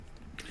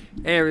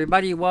Hey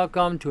everybody,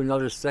 welcome to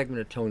another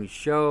segment of Tony's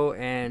Show.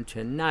 And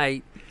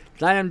tonight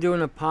I'm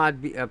doing a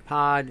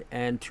pod,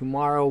 and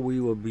tomorrow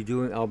I'll be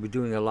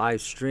doing a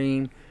live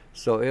stream.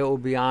 So it will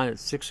be on at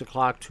 6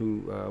 o'clock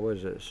to what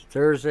is this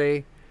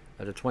Thursday,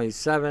 the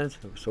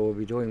 27th. So we'll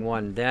be doing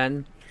one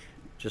then,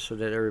 just so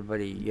that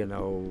everybody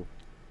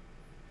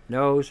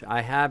knows.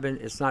 I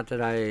haven't. It's not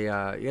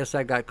that yes,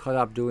 I got caught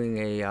up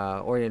doing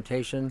a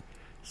orientation.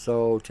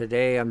 So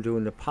today I'm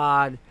doing the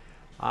pod.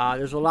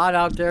 There's a lot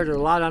out there. There's a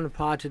lot on the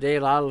pod today,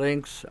 a lot of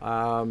links.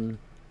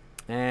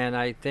 And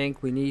I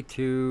think we need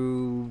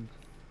to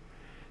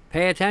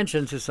pay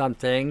attention to some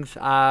things.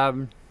 I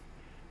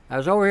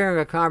was overhearing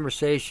a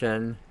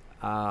conversation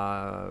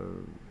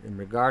in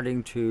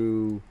regarding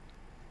to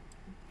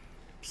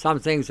some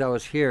things I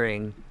was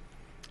hearing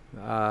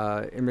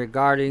in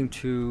regarding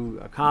to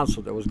a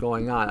consult that was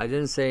going on. I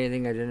didn't say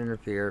anything. I didn't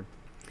interfere.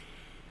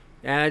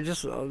 And I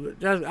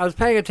was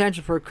paying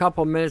attention for a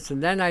couple minutes,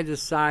 and then I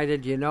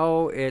decided,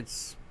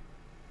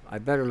 I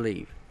better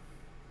leave.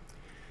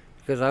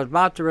 Because I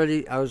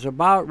was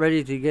about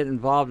ready to get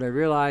involved, and I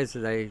realized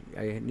that I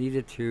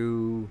needed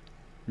to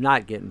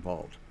not get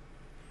involved.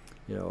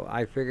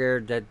 I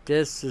figured that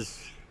this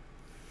is,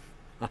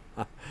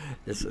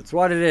 it's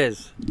what it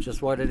is.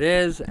 Just what it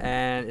is,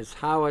 and it's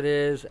how it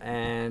is,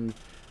 and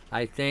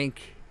I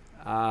think,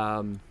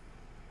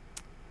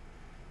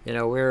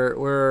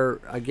 we're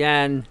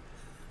again,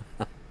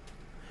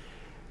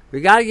 we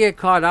got to get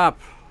caught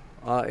up.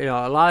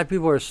 A lot of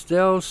people are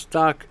still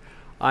stuck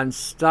on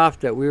stuff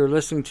that we were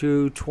listening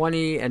to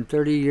 20 and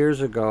 30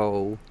 years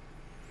ago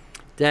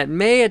that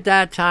may at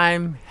that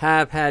time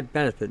have had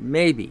benefit.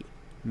 Maybe.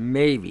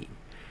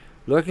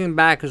 Looking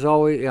back is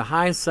always,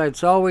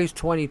 hindsight's always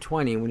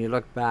 2020 when you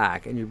look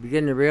back, and you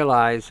begin to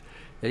realize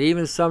that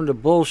even some of the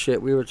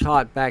bullshit we were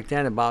taught back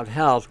then about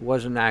health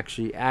wasn't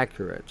actually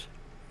accurate.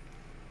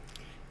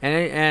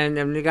 And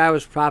the guy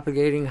was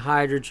propagating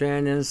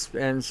hydrogen and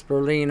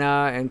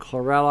spirulina and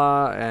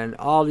chlorella and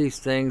all these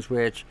things,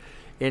 which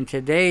in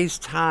today's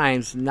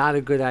times, not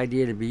a good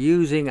idea to be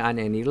using on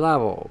any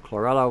level.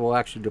 Chlorella will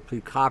actually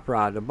deplete copper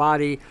out of the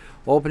body,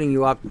 opening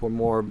you up for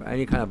more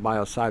any kind of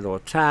biocidal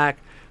attack.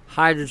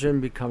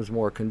 Hydrogen becomes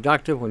more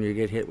conductive when you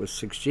get hit with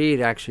 6G.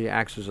 It actually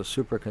acts as a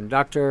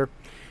superconductor.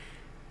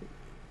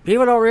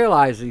 People don't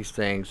realize these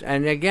things,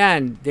 and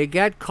again, they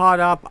get caught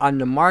up on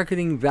the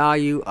marketing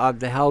value of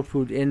the health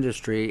food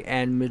industry,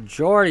 and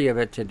majority of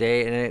it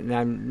today, and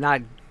I'm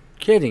not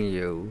kidding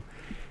you,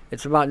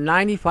 it's about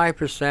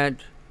 95%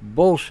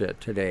 bullshit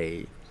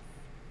today.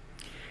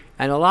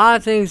 And a lot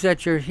of things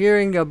that you're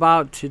hearing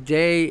about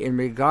today in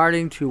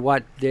regarding to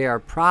what they are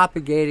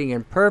propagating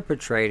and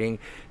perpetrating,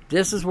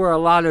 this is where a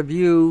lot of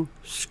you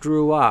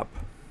screw up.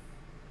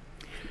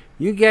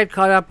 You get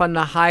caught up on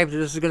the hype that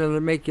this is going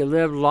to make you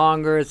live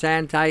longer. It's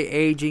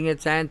anti-aging.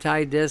 It's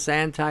anti-this,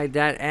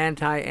 anti-that,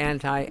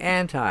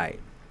 anti.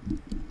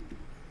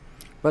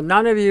 But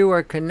none of you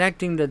are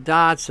connecting the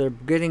dots or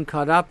getting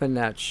caught up in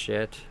that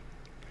shit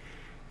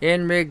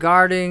in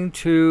regarding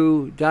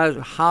to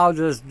how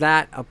does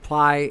that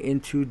apply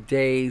in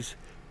today's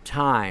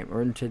time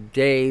or in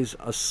today's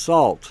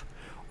assault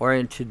or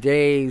in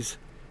today's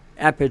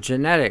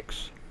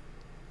epigenetics.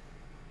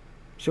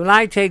 So when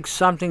I take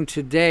something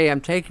today, I'm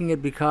taking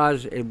it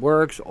because it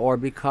works or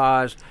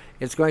because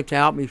it's going to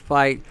help me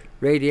fight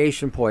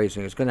radiation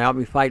poisoning. It's going to help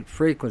me fight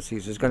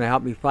frequencies. It's going to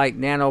help me fight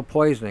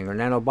nanopoisoning or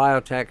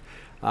nanobiotech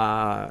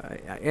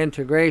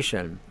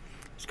integration.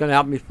 It's going to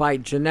help me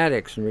fight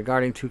genetics and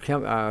regarding to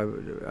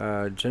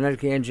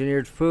genetically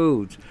engineered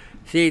foods.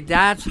 See,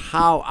 that's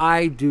how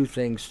I do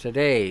things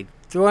today.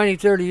 20,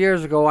 30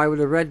 years ago, I would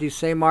have read these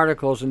same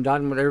articles and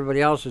done what everybody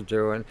else is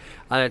doing.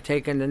 I'd have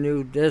taken the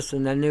new this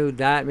and the new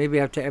that. Maybe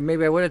I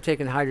would have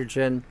taken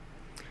hydrogen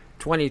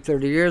 20,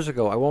 30 years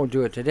ago. I won't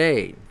do it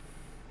today.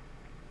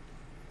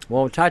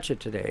 Won't touch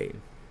it today.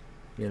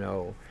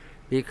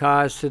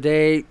 Because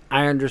today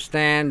I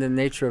understand the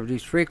nature of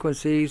these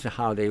frequencies,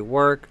 how they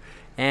work,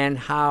 and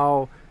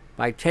how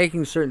by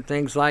taking certain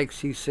things like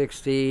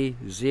C60,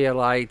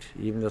 zeolite,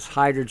 even this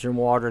hydrogen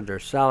water they're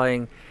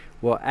selling,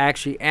 will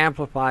actually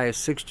amplify a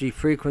 6G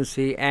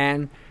frequency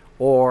and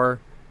or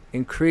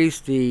increase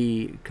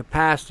the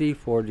capacity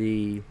for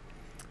the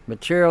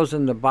materials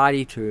in the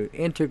body to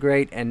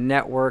integrate and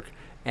network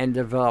and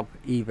develop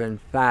even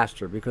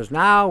faster. Because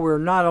now we're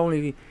not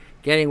only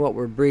getting what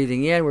we're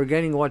breathing in, we're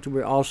getting what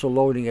we're also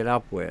loading it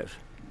up with.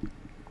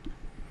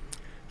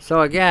 So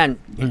again,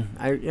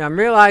 I'm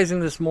realizing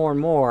this more and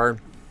more,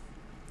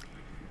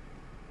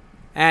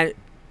 and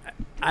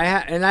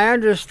I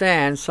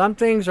understand some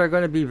things are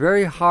going to be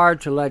very hard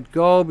to let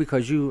go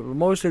because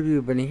most of you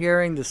have been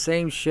hearing the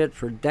same shit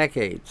for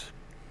decades.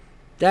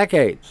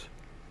 So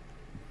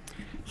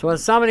when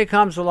somebody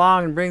comes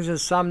along and brings in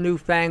some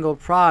newfangled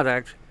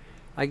product,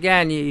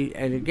 again,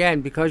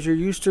 because you're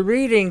used to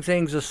reading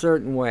things a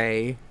certain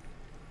way,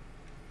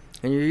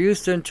 and you're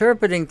used to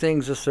interpreting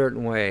things a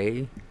certain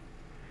way,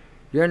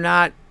 you're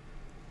not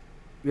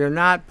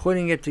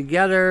putting it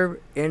together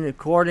in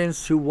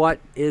accordance to what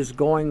is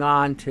going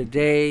on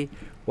today,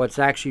 what's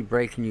actually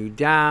breaking you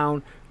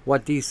down,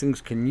 what these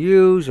things can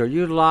use or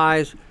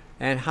utilize,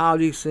 and how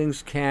these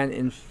things can,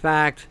 in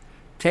fact,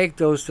 take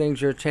those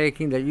things you're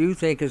taking that you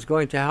think is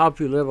going to help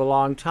you live a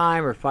long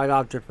time or fight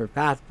off different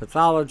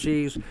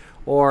pathologies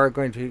or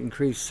going to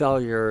increase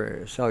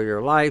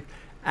cellular life,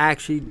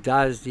 actually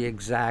does the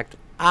exact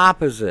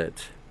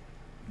opposite.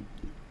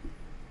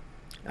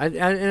 And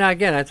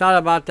again, I thought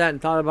about that.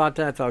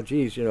 I thought,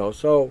 geez,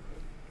 so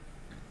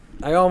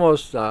I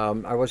almost,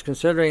 I was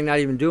considering not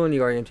even doing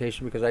the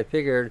orientation because I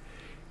figured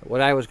what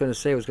I was going to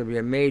say was going to be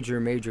a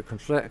major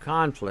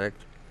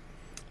conflict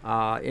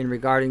in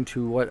regarding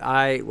to what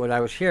I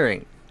was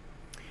hearing.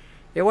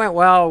 It went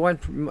well.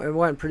 It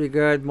went pretty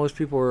good. Most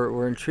people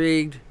were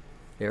intrigued.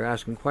 They were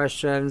asking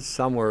questions.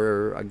 Some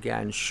were,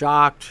 again,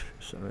 shocked.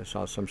 So I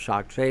saw some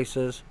shocked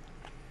faces.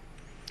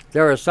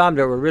 There were some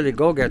that were really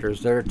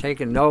go-getters. They were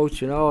taking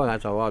notes, and I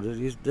thought, wow,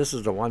 this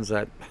is the ones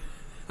that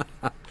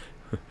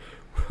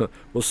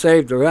will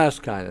save the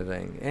rest kind of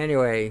thing.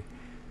 Anyway,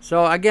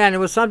 so again, it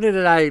was something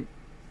that I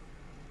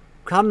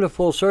come to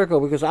full circle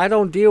because I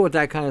don't deal with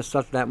that kind of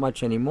stuff that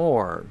much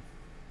anymore.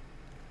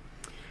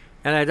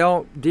 And I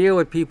don't deal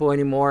with people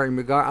anymore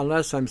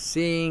unless I'm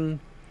seeing,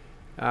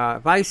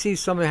 if I see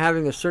somebody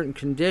having a certain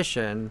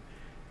condition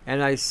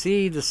and I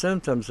see the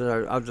symptoms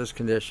of this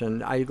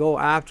condition, I go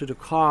after the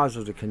cause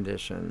of the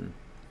condition.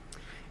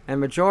 And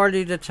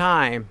majority of the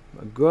time,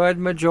 a good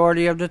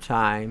majority of the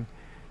time,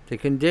 the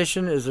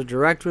condition is a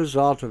direct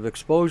result of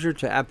exposure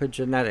to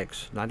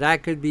epigenetics. Now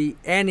that could be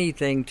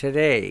anything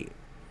today.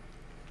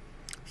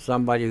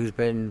 Somebody who's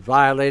been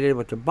violated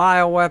with a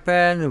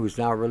bioweapon, who's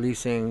now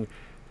releasing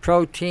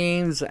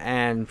proteins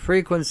and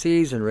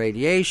frequencies and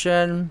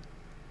radiation.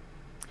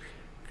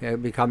 It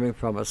could be coming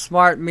from a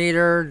smart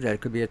meter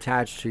that could be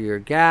attached to your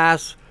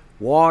gas,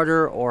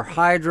 water, or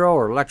hydro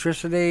or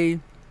electricity.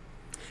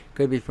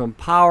 Could be from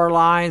power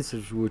lines,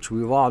 which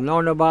we've all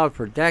known about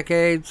for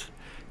decades.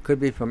 Could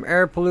be from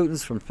air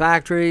pollutants from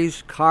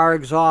factories, car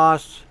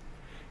exhaust.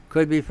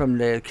 Could be from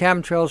the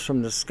chemtrails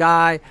from the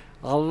sky.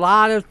 A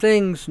lot of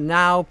things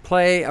now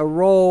play a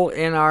role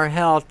in our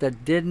health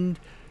that didn't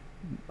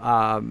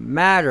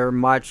matter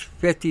much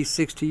 50,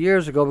 60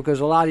 years ago because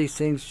a lot of these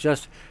things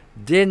just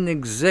didn't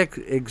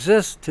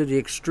exist to the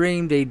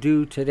extreme they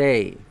do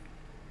today.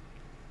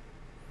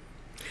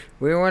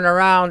 We weren't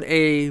around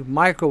a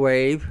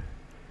microwave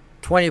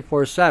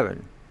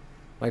 24/7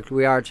 like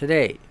we are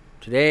today.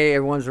 Today,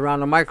 everyone's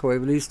around a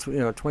microwave at least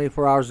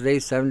 24 hours a day,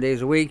 7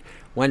 days a week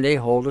when they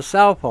hold a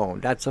cell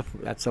phone. That's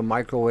a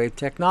microwave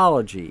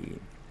technology.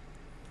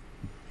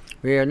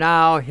 We are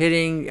now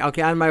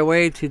on my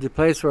way to the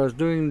place where I was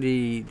doing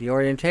the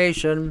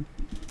orientation.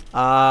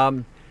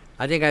 I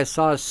think I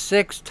saw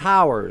 6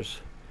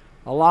 towers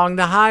along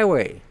the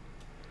highway.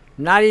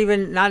 Not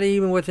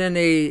even within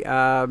a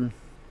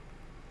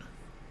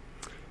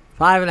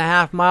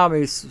 5.5 mile,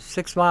 maybe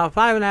 6 mile,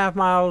 5.5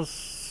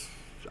 miles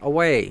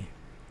away.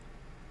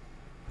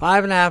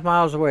 5.5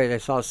 miles away, they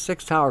saw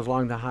 6 towers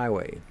along the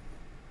highway.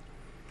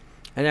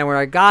 And then when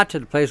I got to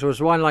the place, there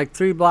was one like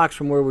 3 blocks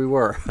from where we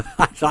were.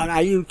 I thought,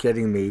 are you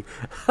kidding me?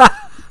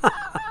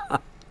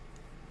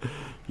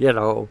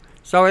 So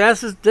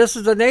this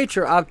is the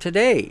nature of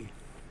today.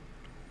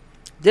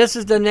 This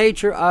is the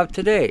nature of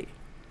today.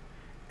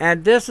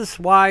 And this is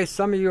why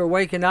some of you are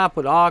waking up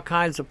with all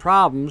kinds of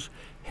problems.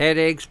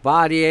 Headaches,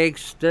 body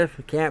aches,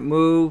 stiff, can't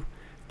move,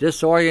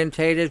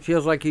 disorientated,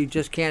 feels like you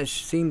just can't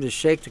seem to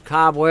shake the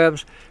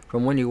cobwebs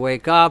from when you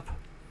wake up.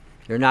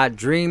 You're not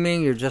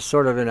dreaming, you're just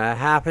sort of in a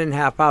half in,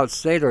 half out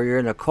state, or you're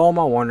in a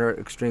coma, one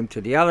extreme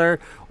to the other,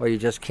 or you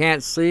just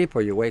can't sleep,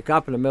 or you wake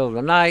up in the middle of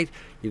the night,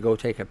 you go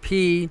take a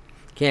pee,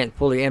 can't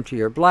fully empty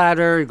your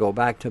bladder, you go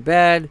back to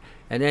bed,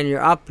 and then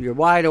you're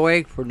wide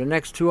awake for the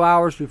next 2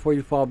 hours before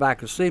you fall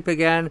back asleep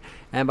again,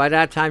 and by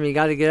that time you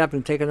got to get up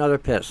and take another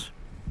piss.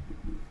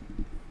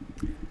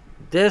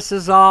 This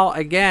is all,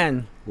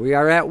 again, we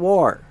are at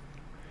war.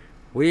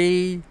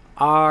 We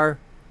are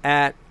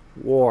at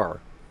war.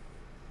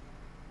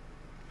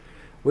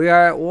 We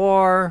are at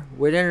war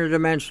with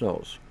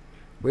interdimensionals.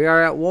 We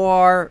are at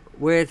war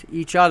with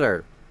each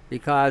other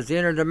because the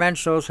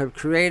interdimensionals have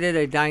created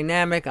a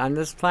dynamic on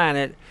this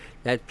planet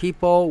that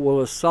people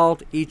will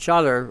assault each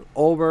other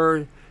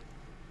over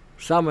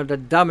some of the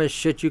dumbest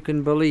shit you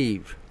can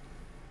believe.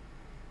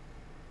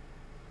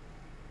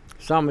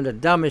 Some of the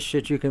dumbest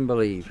shit you can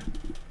believe.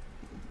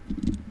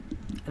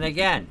 And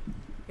again,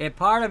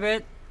 part of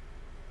it,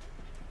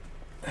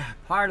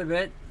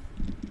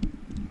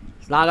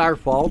 it's not our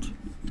fault.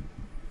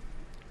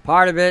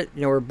 Part of it,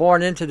 we're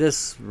born into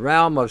this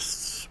realm of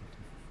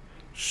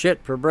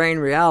shit for brain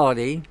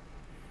reality.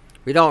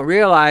 We don't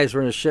realize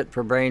we're in a shit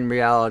for brain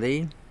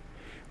reality.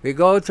 We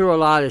go through a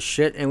lot of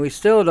shit and we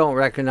still don't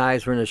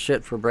recognize we're in a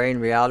shit for brain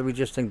reality. We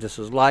just think this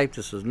is life,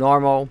 this is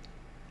normal.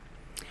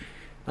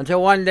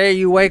 Until one day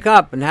you wake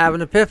up and have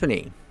an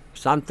epiphany.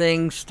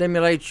 Something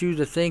stimulates you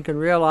to think and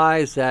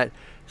realize that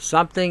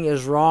something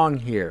is wrong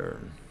here.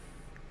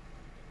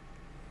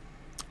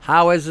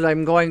 How is it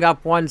I'm going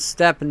up 1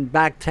 step and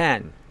back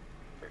 10?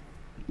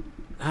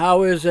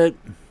 How is it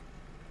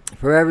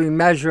for every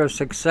measure of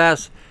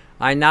success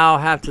I now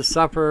have to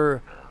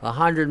suffer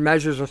 100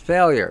 measures of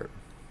failure?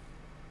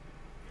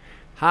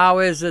 How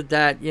is it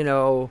that,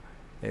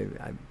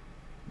 I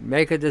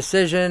make a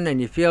decision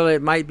and you feel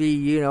it might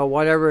be,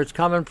 whatever it's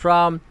coming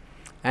from,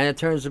 and it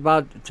turns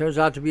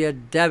out to be a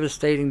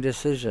devastating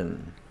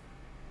decision?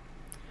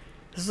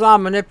 This is all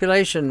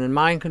manipulation and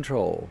mind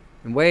control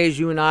in ways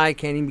you and I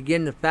can't even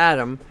begin to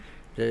fathom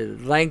the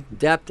length,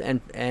 depth,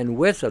 and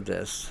width of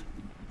this.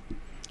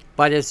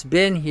 But it's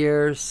been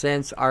here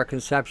since our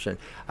conception.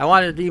 I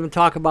wanted to even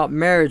talk about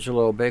marriage a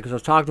little bit because I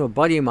was talking to a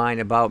buddy of mine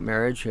about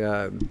marriage.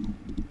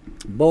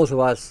 Both of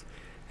us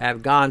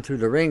have gone through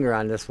the ringer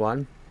on this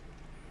one,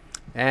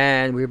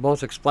 and we were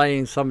both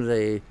explaining some of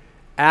the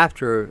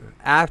after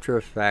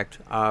effect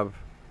of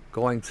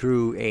going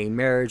through a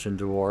marriage and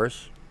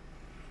divorce.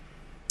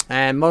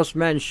 And most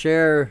men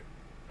share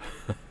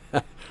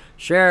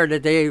that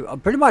they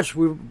pretty much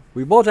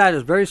we both had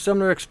a very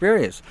similar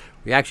experience.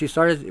 We actually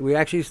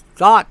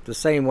thought the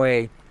same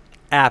way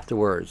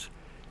afterwards,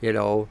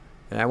 and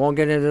I won't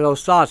get into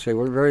those thoughts. They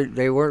weren't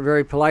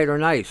very polite or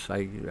nice.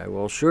 I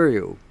will assure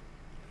you.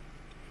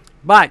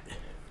 But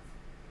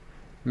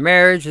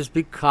marriage has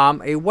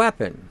become a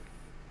weapon,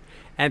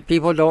 and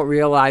people don't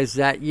realize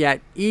that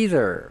yet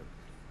either.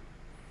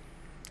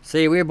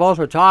 See, we both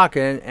were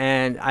talking,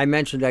 and I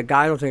mentioned that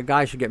guy. I don't think a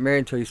guy should get married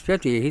until he's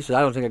 50. He said,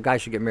 I don't think a guy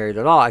should get married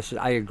at all. I said,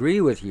 I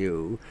agree with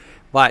you,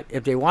 but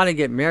if they want to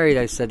get married,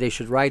 I said they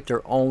should write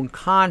their own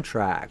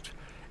contract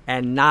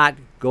and not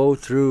go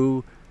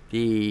through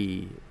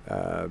the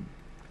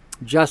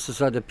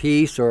justice of the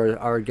peace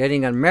or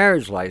getting a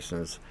marriage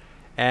license.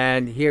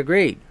 And he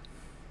agreed.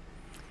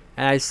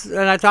 And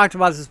I talked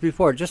about this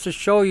before, just to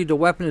show you the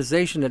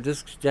weaponization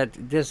that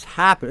this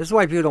happened. This is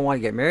why people don't want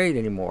to get married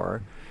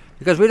anymore.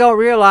 Because we don't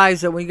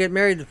realize that when you get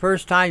married the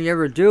first time you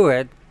ever do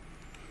it,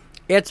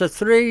 it's a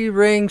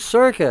 3-ring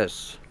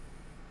circus.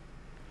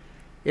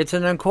 It's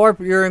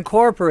you're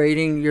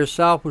incorporating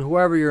yourself with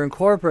whoever you're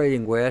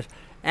incorporating with,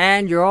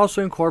 and you're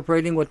also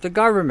incorporating with the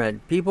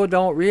government. People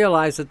don't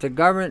realize that the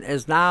government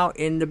is now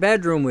in the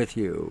bedroom with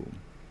you.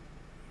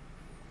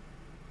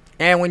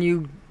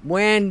 And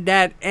when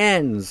that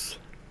ends,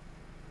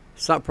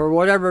 for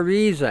whatever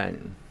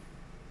reason,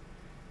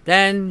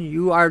 then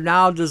you are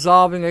now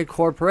dissolving a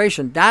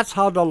corporation. That's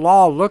how the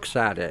law looks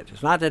at it.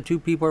 It's not that two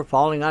people are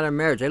falling out of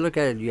marriage. They look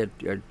at it,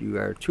 you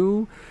are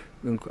two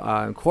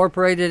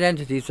incorporated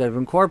entities that have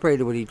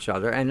incorporated with each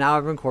other and now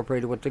have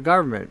incorporated with the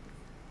government.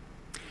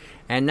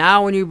 And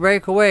now when you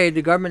break away,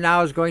 the government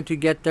now is going to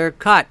get their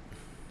cut.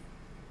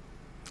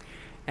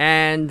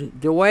 And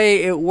the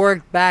way it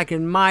worked back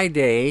in my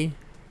day,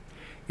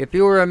 if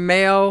you were a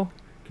male,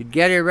 could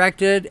get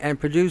erected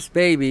and produce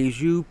babies,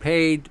 you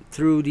paid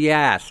through the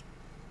ass.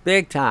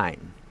 Big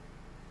time.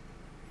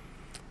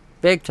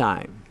 Big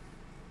time.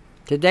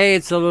 Today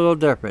it's a little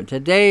different.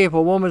 Today if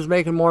a woman's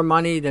making more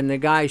money than the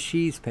guy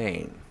she's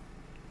paying.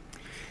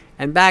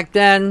 And back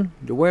then,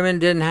 the women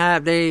didn't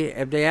have,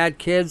 if they had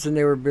kids and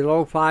they were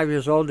below 5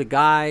 years old, the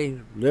guy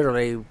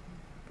literally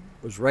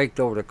was raked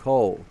over the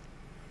coal.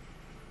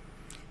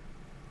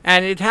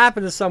 And it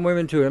happened to some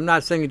women too. I'm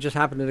not saying it just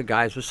happened to the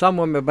guys, but some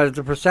women, but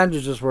the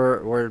percentages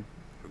were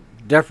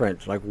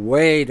different, like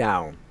way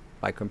down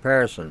by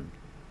comparison.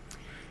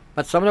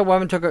 But some of the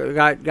women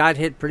got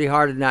hit pretty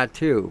hard in that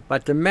too.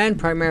 But the men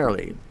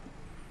primarily.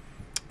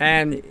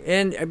 And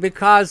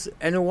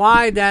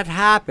why that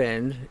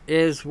happened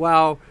is,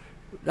 well,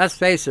 let's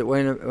face it,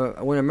 when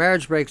a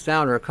marriage breaks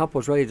down or a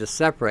couple is ready to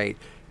separate,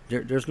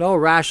 there's no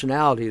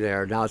rationality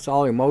there. Now it's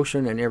all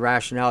emotion and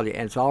irrationality,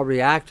 and it's all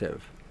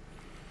reactive.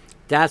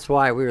 That's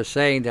why we were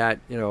saying that,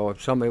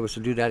 if somebody was to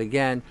do that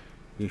again,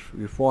 you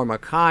form a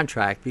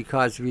contract,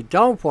 because if you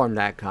don't form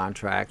that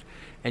contract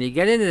and you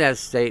get into that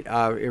state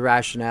of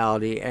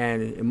irrationality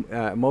and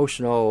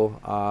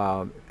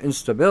emotional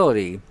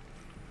instability,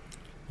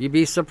 you'd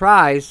be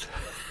surprised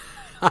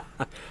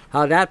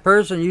how that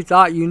person you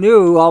thought you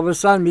knew all of a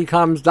sudden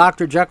becomes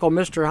Dr. Jekyll,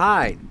 Mr.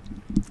 Hyde.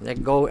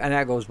 And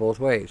that goes both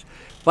ways.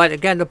 But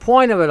again, the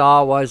point of it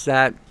all was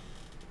that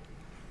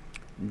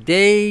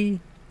they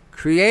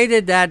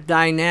created that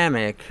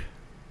dynamic,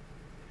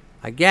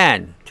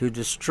 again, to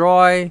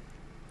destroy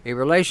a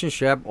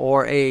relationship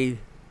or a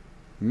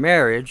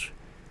marriage,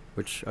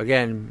 which,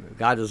 again,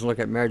 God doesn't look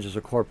at marriage as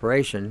a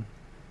corporation,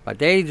 but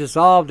they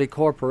dissolved a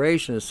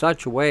corporation in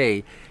such a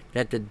way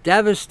that the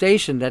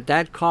devastation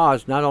that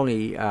caused, not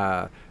only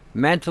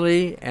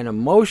mentally and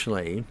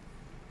emotionally,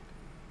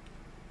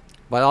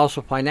 but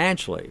also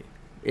financially,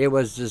 it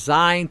was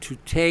designed to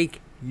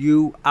take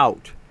you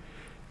out.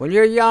 When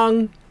you're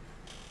young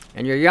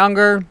and you're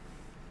younger,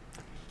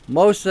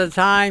 most of the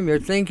time you're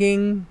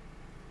thinking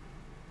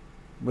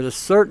with a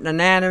certain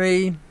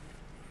anatomy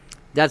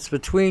that's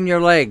between your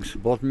legs,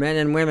 both men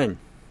and women.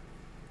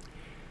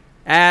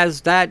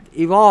 As that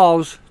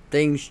evolves,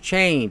 things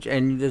change.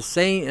 And the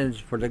same, and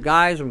for the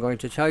guys, I'm going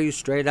to tell you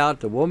straight out,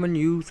 the woman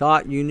you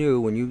thought you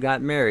knew when you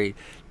got married,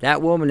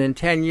 that woman in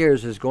 10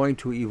 years is going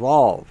to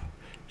evolve.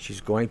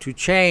 She's going to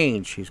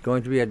change. She's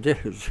going to be a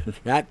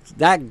different.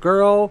 That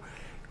girl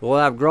will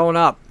have grown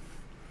up.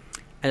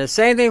 And the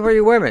same thing for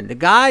you women. The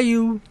guy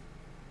you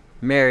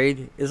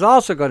married is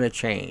also going to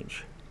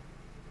change.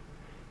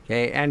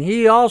 Okay, and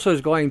he also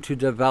is going to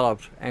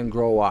develop and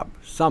grow up.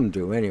 Some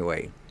do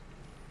anyway.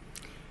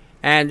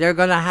 And they're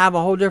going to have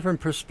a whole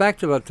different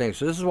perspective of things.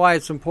 So this is why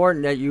it's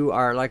important that you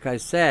are, like I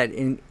said,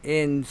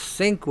 in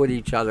sync with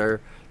each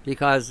other,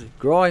 because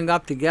growing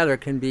up together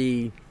can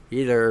be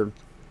either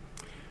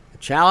a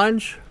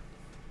challenge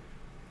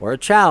or a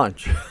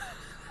challenge.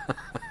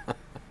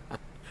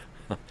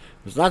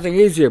 There's nothing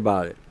easy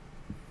about it.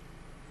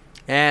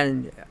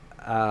 And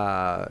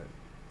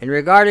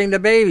regarding the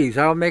babies,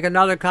 I'll make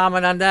another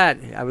comment on that.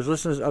 I was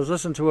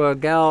listening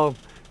to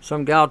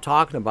some gal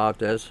talking about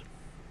this.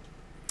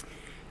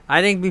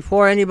 I think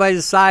before anybody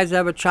decides to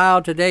have a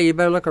child today, you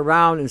better look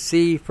around and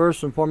see,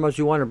 first and foremost,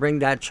 you want to bring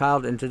that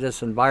child into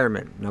this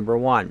environment. Number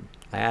one.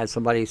 I had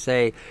somebody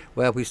say,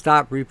 well, if we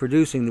stop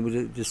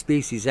reproducing, the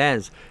species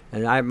ends.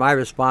 And my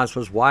response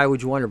was, why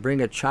would you want to bring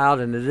a child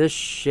into this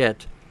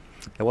shit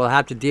that will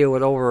have to deal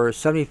with over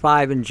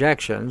 75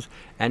 injections,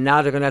 and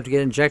now they're going to have to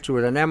get injected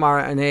with an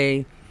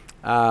mRNA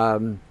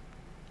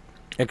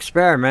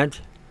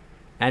experiment,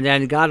 and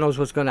then God knows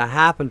what's going to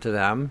happen to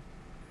them.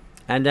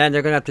 And then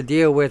they're going to have to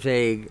deal with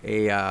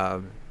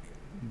a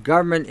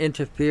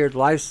government-interfered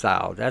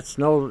lifestyle. That's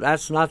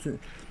nothing.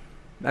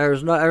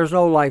 There's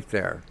no life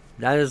there.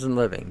 That isn't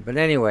living. But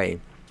anyway,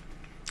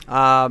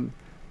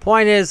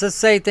 point is, let's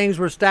say things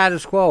were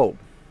status quo.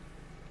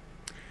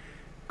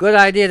 Good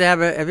idea to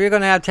have if you're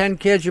going to have 10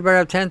 kids, you better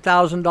have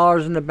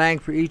 $10,000 in the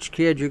bank for each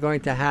kid you're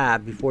going to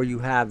have before you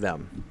have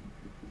them.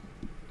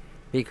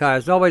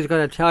 Because nobody's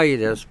going to tell you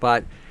this,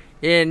 but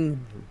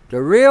in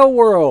the real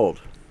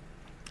world,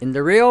 in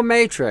the real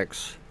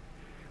matrix,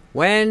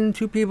 when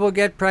two people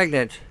get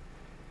pregnant,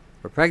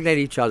 or pregnate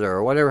each other,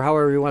 or whatever,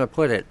 however you want to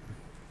put it,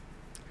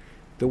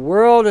 the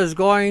world is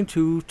going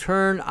to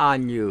turn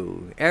on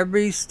you.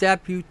 Every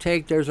step you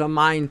take, there's a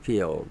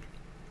minefield.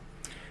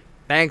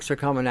 Banks are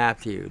coming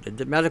after you.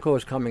 The medical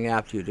is coming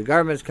after you. The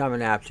government's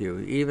coming after you.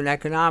 Even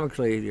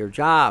economically, your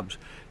jobs.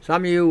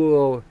 Some of you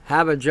will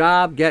have a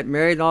job, get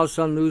married, and all of a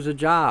sudden lose a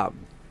job.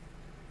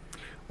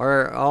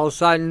 Or all of a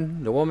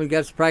sudden, the woman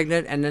gets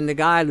pregnant, and then the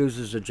guy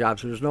loses a job,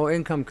 so there's no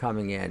income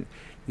coming in.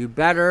 You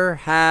better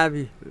have,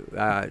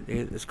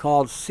 it's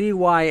called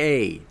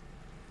CYA.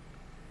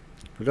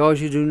 For those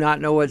of you who do not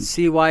know what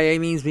CYA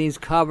means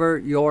cover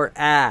your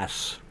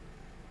ass.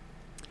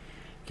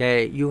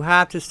 Okay, you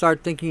have to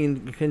start thinking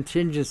in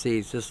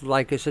contingencies. Just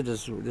like I said,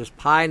 this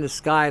pie in the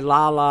sky,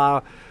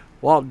 la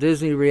Walt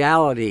Disney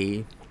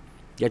reality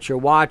that you're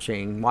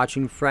watching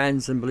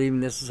Friends and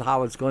believing this is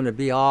how it's going to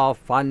be, all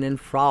fun and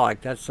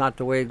frolic. That's not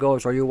the way it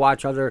goes. Or you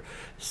watch other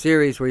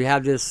series where you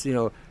have this,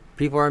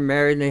 people are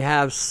married and they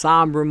have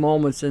somber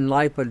moments in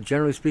life, but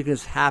generally speaking,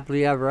 it's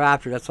happily ever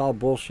after. That's all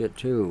bullshit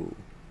too.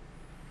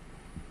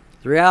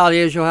 The reality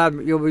is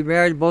you'll be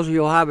married, both of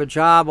you will have a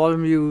job, one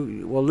of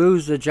you will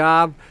lose the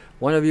job,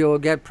 one of you will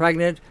get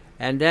pregnant,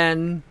 and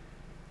then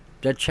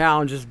the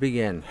challenges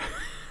begin.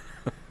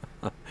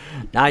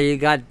 Now you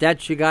got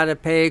debts you got to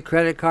pay,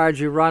 credit cards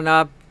you run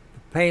up,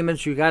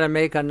 payments you got to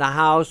make on the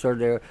house or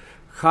the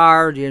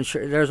car, the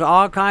insurance. There's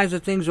all kinds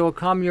of things that will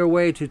come your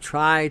way to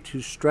try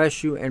to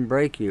stress you and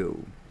break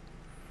you.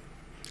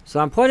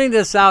 So I'm putting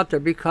this out there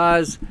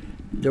because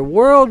the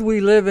world we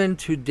live in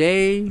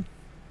today,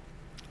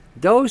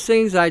 those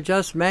things I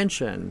just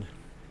mentioned,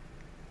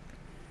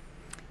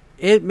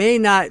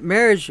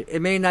 marriage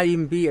may not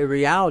even be a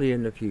reality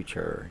in the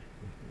future.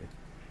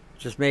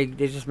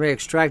 They just may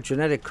extract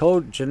genetic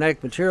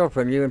material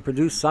from you and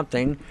produce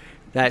something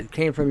that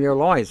came from your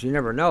loins. You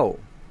never know.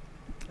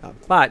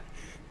 But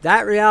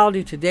that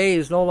reality today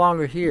is no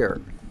longer here.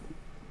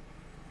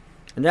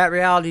 And that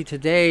reality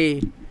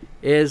today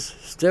is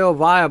still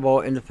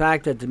viable in the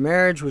fact that the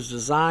marriage was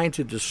designed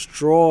to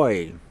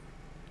destroy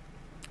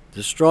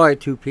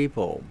two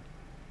people.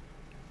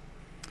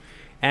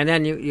 And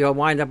then you'll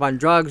wind up on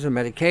drugs and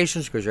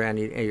medications because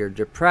you're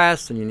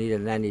depressed and you need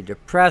an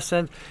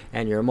antidepressant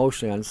and you're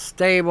emotionally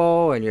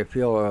unstable and you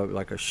feel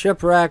like a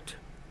shipwrecked.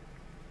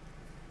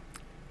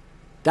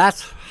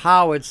 That's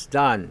how it's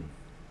done.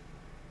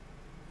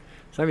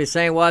 Some of you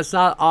saying, well, it's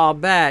not all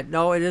bad.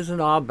 No, it isn't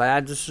all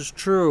bad. This is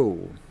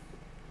true.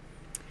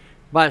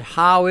 But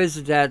how is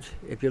it that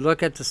if you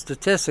look at the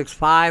statistics,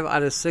 5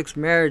 out of 6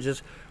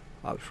 marriages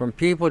from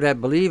people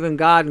that believe in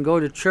God and go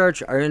to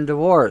church are in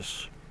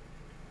divorce?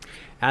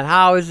 And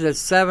how is it that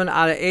 7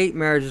 out of 8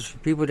 marriages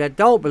from people that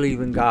don't believe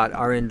in God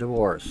are in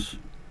divorce?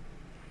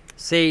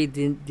 See,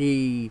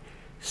 the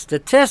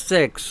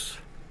statistics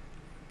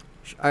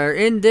are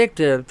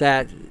indicative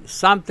that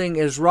something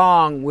is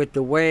wrong with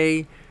the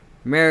way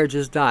marriage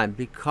is done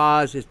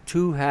because it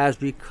too has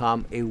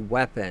become a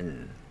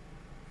weapon.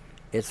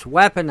 It's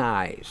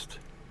weaponized.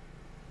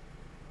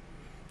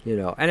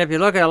 And if you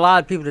look at a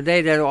lot of people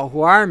today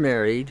who are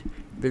married,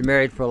 been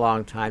married for a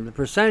long time, the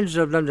percentage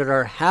of them that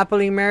are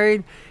happily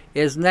married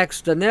is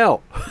next to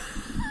nil.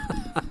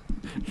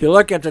 You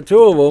look at the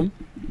two of them,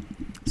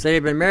 say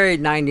they've been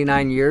married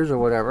 99 years or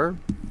whatever,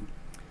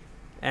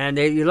 and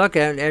you look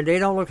at them and they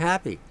don't look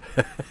happy.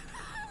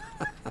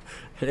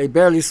 They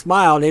barely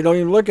smile, and they don't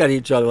even look at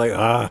each other like,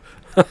 I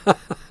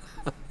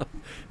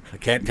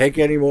can't take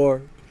any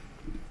more.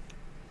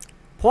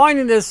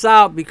 Pointing this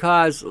out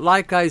because,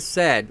 like I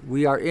said,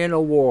 we are in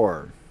a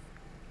war.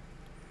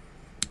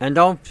 And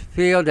don't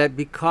feel that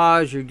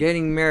because you're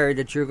getting married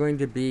that you're going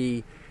to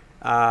be,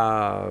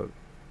 what's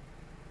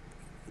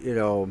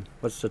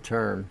the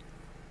term?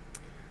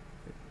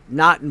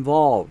 Not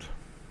involved.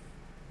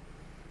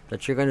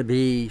 That you're going to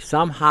be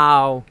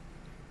somehow,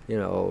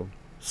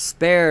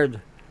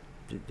 spared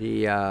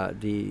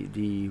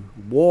the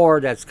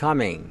war that's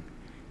coming.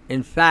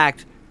 In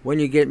fact, when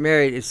you get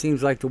married, it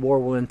seems like the war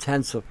will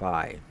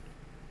intensify.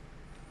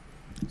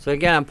 So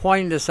again, I'm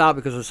pointing this out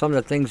because of some of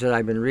the things that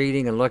I've been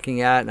reading and looking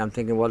at, and I'm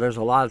thinking, well, there's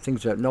a lot of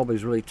things that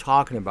nobody's really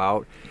talking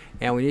about,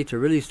 and we need to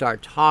really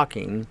start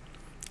talking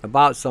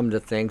about some of the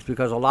things,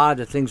 because a lot of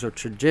the things are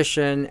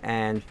tradition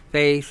and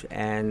faith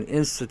and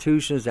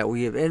institutions that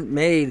we have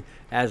made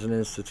as an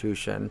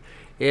institution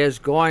is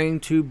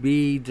going to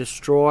be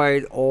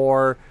destroyed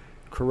or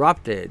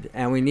corrupted.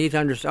 And we need to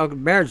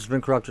understand, marriage has been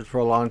corrupted for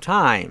a long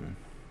time.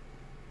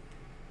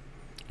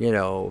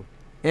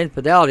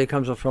 Infidelity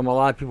comes from a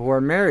lot of people who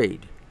are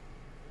married.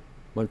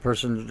 One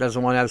person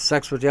doesn't want to have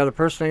sex with the other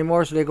person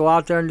anymore, so they go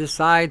out there and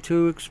decide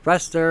to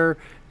express their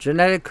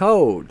genetic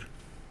code.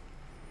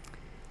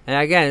 And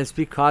again, it's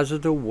because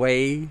of the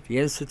way the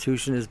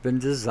institution has been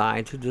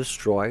designed to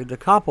destroy the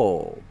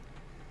couple.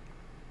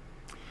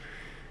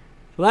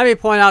 So let me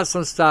point out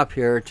some stuff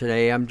here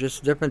today.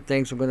 Just different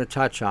things I'm going to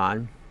touch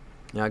on.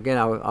 Now again,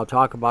 I'll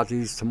talk about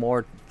these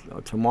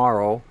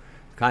tomorrow.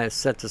 Kind of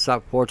set this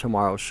up for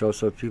tomorrow's show,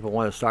 so if people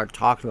want to start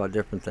talking about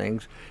different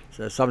things.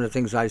 So some of the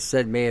things I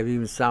said may have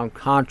even sound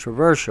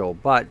controversial,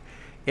 but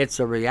it's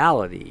a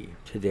reality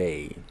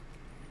today.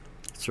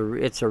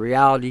 It's a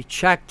reality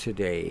check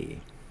today.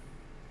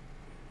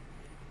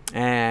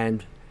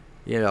 And,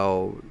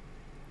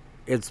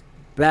 it's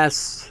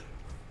best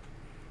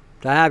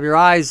to have your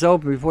eyes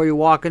open before you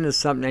walk into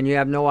something, and you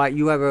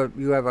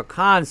have a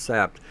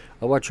concept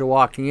of what you're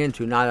walking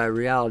into, not a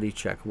reality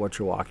check of what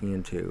you're walking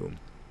into.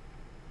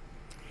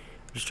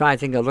 Just trying to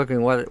think of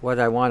looking what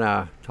I want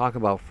to talk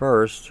about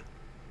first.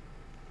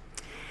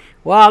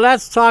 Well,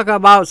 let's talk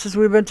about, since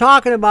we've been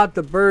talking about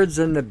the birds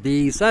and the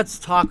bees, let's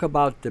talk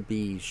about the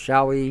bees,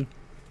 shall we?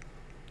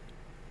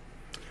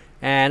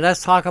 And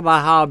let's talk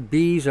about how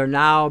bees are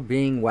now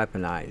being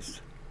weaponized.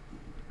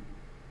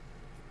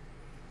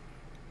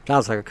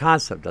 Sounds like a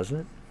concept, doesn't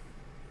it?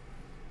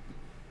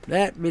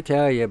 Let me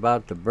tell you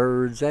about the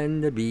birds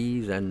and the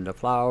bees and the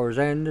flowers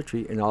and the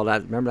tree and all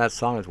that. Remember that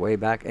song? It's way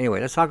back.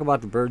 Anyway, let's talk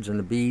about the birds and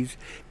the bees.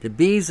 The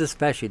bees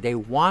especially, they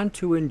want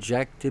to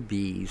inject the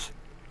bees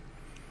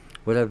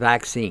with a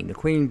vaccine, the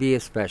queen bee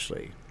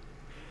especially.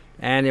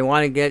 And they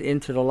want to get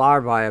into the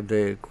larvae of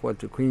what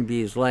the queen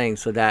bee is laying,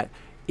 so that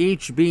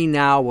each bee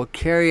now will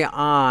carry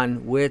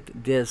on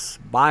with this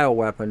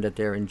bioweapon that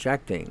they're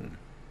injecting.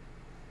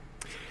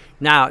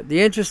 Now, the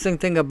interesting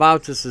thing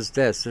about this is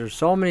this. There's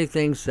so many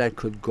things that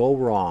could go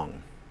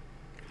wrong.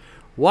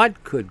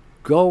 What could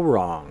go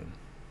wrong?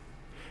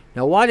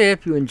 Now, what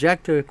if you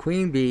inject a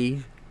queen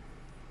bee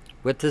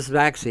with this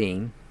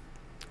vaccine,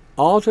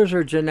 alters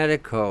her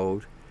genetic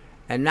code,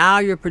 and now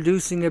you're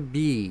producing a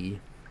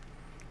bee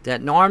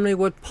that normally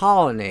would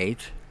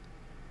pollinate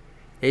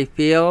a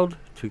field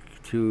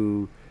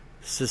to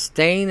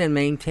sustain and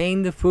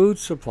maintain the food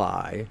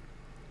supply,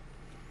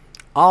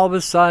 all of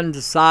a sudden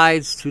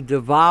decides to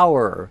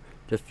devour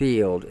the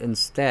field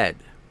instead.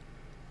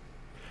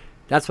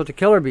 That's what the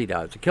killer bee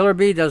does. The killer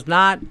bee does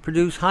not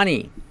produce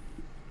honey.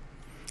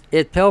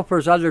 It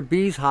pilfers other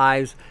bees'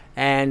 hives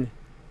and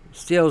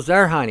steals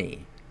their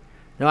honey.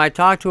 Now, I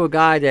talked to a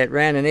guy that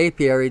ran an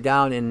apiary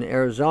down in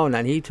Arizona,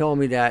 and he told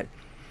me that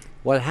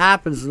what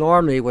happens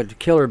normally with the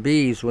killer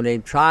bees, when they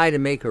try to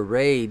make a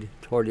raid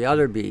toward the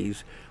other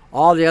bees,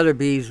 all the other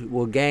bees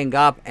will gang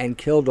up and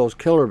kill those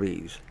killer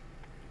bees.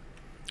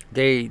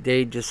 They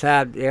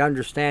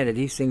understand that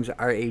these things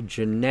are a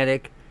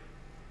genetic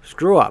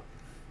screw-up.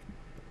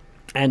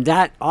 And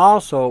that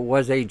also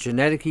was a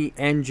genetically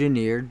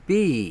engineered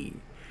bee.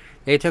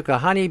 They took a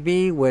honey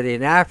bee with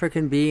an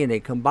African bee and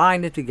they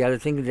combined it together,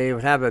 thinking they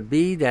would have a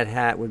bee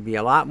that would be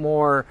a lot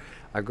more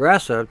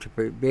aggressive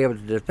to be able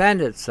to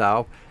defend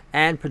itself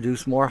and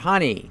produce more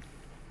honey.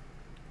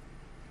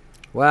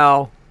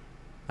 Well,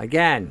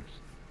 again,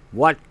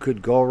 what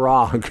could go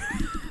wrong?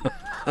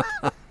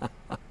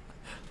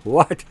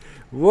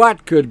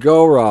 What could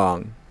go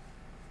wrong?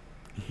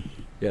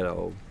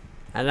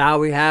 And now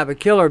we have a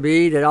killer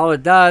bee that all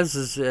it does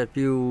is if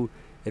you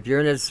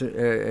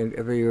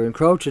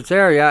encroach its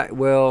area, it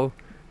will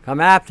come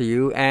after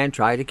you and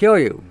try to kill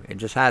you. It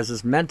just has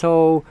this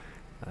mental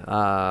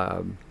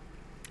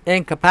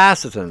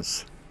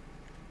incapacitance,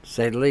 to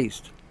say the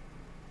least.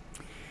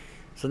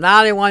 So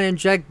now they want to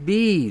inject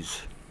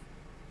bees.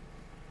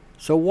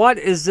 So what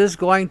is this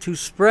going to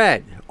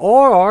spread?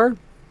 Or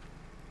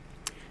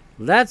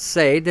let's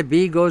say the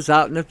bee goes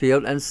out in the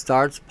field and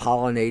starts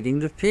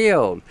pollinating the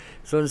field.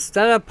 So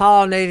instead of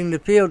pollinating the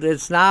field,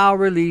 it's now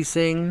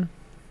releasing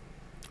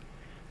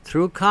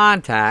through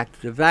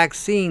contact the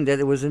vaccine that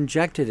it was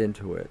injected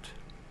into it.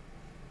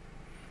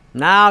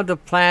 Now the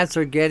plants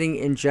are getting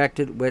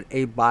injected with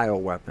a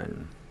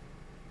bioweapon.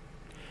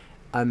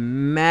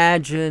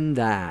 Imagine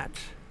that.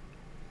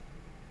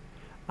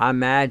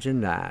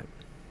 Imagine that.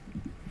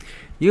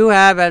 We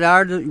have at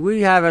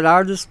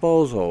our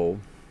disposal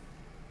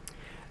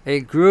a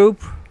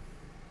group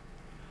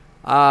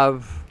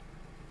of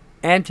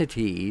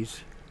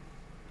entities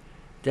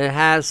that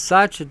has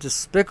such a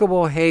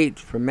despicable hate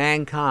for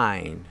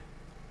mankind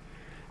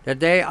that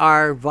they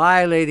are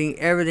violating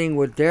everything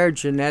with their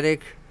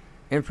genetic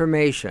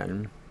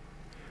information,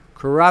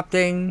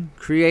 corrupting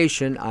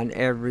creation on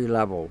every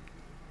level.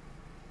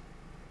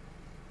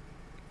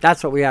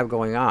 That's what we have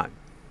going on.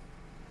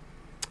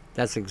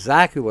 That's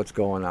exactly what's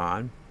going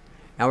on.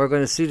 And we're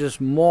going to see this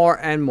more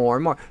and more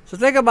and more. So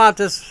think about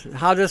this,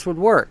 how this would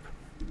work.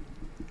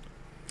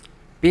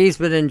 Bee's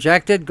been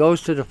injected,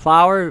 goes to the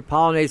flower,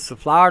 pollinates the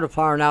flower. The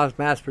flower now is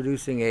mass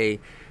producing a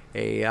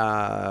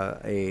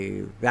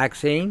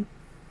vaccine,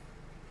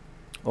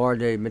 or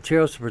the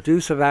materials to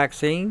produce a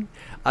vaccine.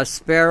 A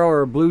sparrow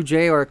or a blue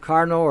jay or a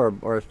cardinal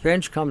or a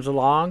finch comes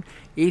along,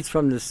 eats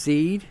from the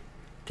seed,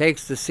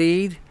 takes the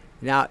seed.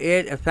 Now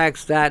it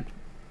affects that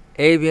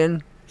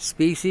avian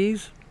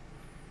species,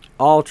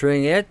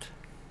 altering it.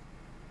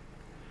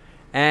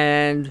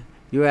 And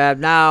you have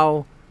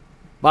now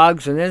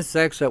bugs and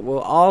insects that will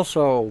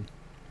also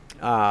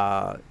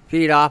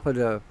feed off of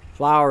the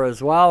flower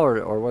as well,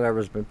 or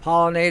whatever's been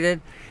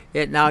pollinated.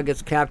 It now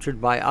gets captured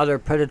by other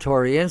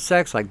predatory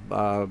insects like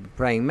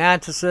praying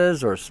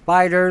mantises or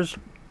spiders.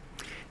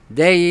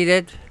 They eat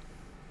it,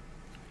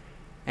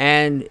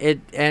 and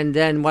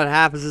then what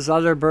happens is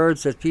other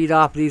birds that feed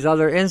off these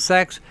other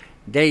insects,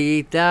 they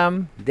eat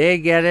them. They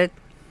get it.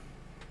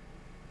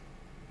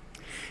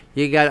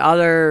 You got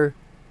other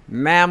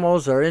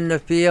mammals are in the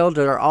field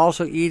that are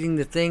also eating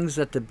the things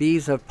that the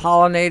bees have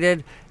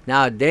pollinated.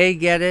 Now they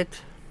get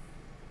it.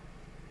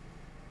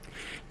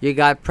 You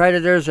got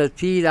predators that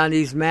feed on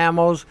these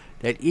mammals,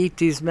 that eat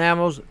these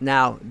mammals.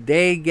 Now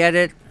they get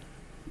it.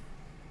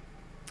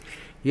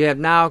 You have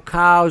now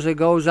cows that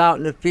goes out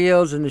in the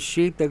fields, and the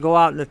sheep that go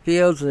out in the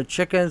fields, and the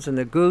chickens and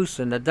the goose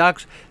and the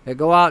ducks that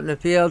go out in the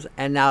fields,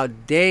 and now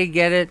they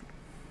get it.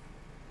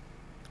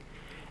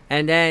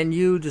 And then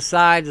you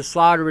decide to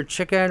slaughter a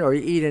chicken, or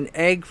you eat an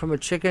egg from a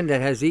chicken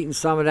that has eaten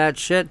some of that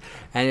shit,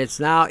 and it's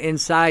now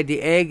inside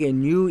the egg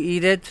and you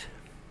eat it.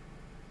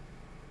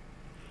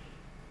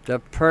 The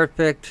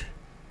perfect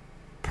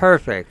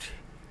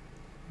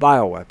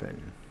bioweapon.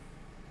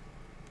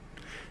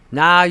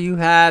 Now you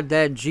have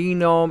that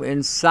genome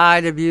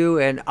inside of you,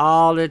 and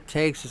all it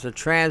takes is a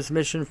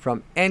transmission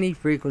from any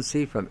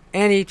frequency, from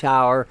any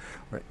tower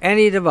or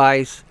any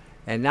device.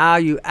 And now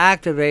you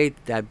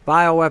activate that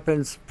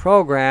bioweapons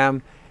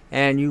program,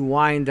 and you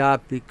wind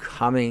up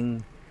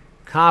becoming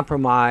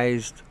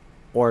compromised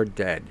or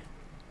dead.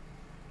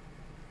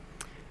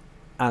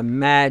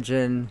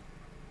 Imagine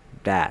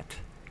that.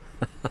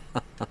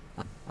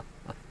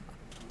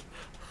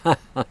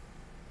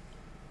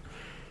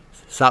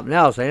 Something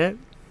else, ain't it?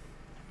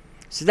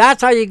 So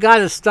that's how you got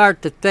to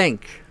start to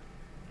think.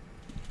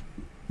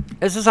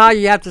 This is how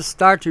you have to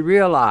start to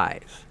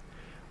realize.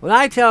 When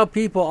I tell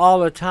people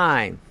all the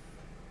time,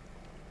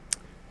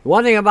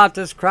 one thing about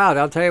this crowd,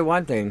 I'll tell you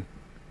one thing.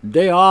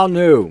 They all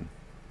knew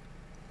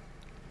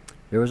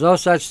there was no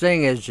such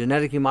thing as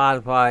genetically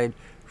modified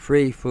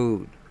free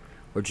food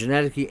or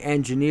genetically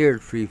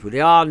engineered free food.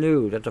 They all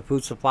knew that the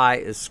food supply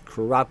is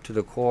corrupt to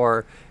the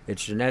core.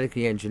 It's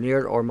genetically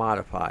engineered or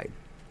modified.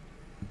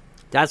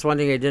 That's one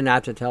thing they didn't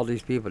have to tell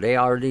these people. They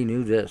already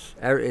knew this.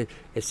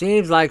 It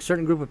seems like a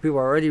certain group of people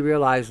are already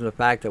realizing the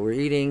fact that we're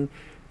eating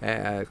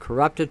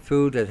corrupted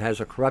food that has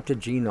a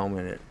corrupted genome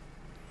in it.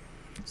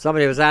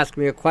 Somebody was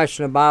asking me a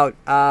question about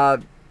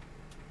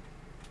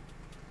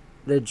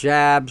the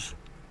jabs,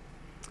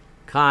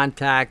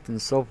 contact,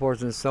 and so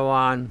forth and so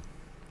on,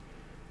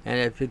 and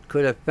if it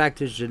could affect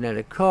his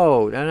genetic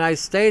code. And I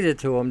stated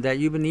to him that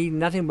you've been eating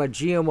nothing but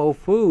GMO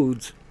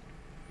foods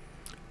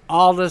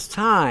all this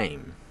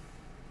time.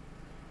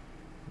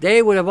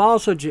 They would have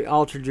also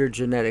altered your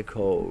genetic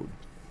code.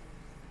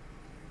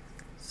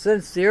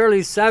 Since the early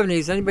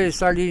 70s, anybody that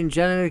started eating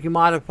genetically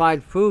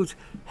modified foods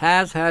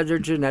has had their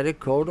genetic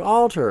code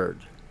altered.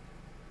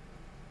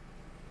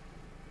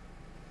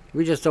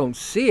 We just don't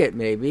see it,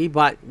 maybe,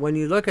 but when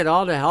you look at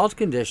all the health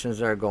conditions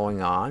that are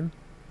going on,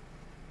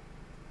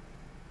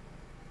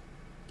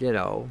 you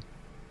know,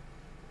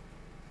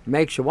 it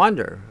makes you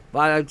wonder.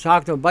 But I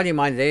talked to a buddy of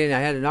mine today, and I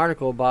had an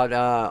article about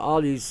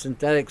all these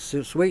synthetic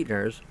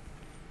sweeteners,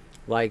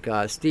 like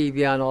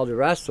stevia and all the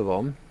rest of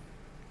them.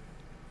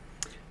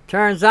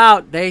 Turns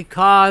out they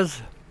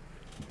cause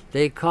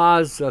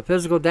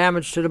physical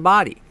damage to the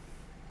body.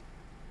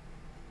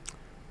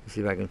 Let's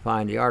see if I can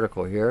find the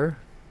article here.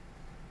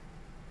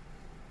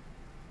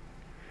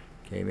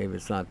 Okay, maybe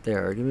it's not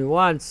there. Give me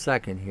 1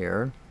 second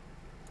here.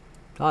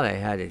 Thought I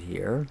had it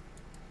here.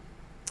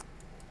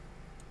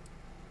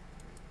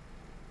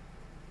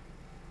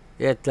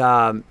 It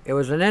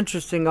was an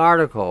interesting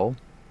article,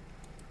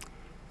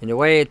 And the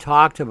way it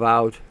talked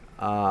about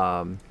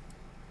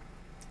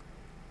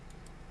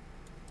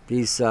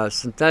these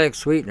synthetic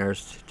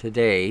sweeteners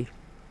today,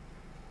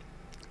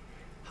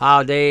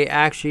 how they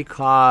actually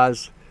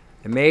cause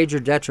a major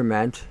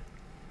detriment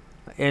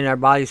in our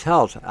body's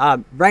health.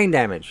 Brain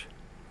damage.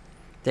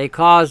 They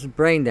cause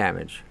brain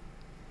damage.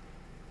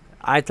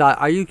 I thought,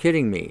 are you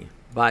kidding me?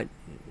 But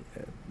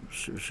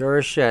sure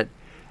as shit.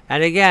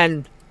 And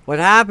again, what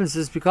happens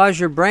is because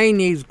your brain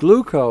needs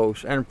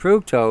glucose and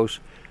fructose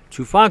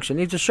to function,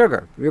 it needs a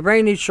sugar. Your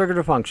brain needs sugar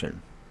to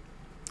function.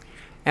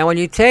 And when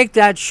you take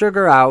that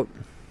sugar out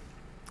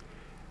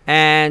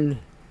and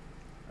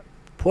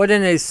put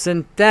in a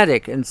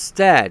synthetic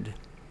instead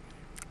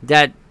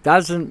that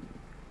doesn't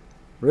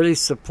really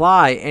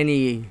supply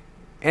any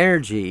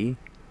energy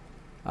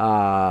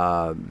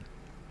to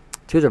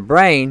the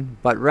brain,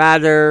 but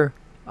rather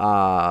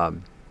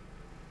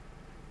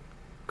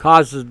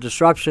causes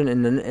disruption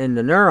in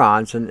the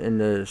neurons in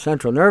the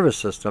central nervous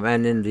system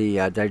and in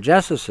the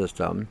digestive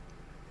system,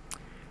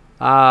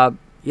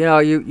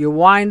 you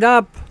wind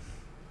up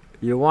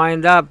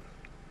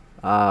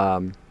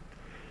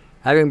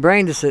having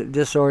brain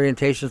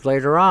disorientations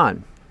later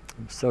on.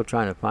 I'm still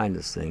trying to find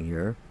this thing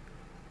here.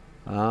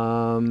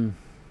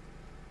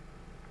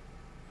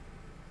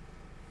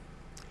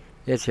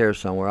 It's here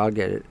somewhere. I'll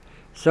get it.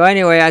 So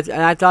anyway,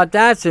 I thought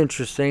that's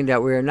interesting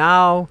that we're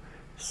now,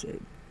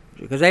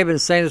 because they've been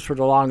saying this for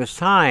the longest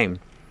time,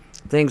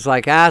 things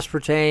like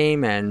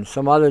aspartame and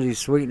some other of these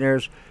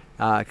sweeteners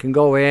can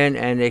go in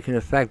and they can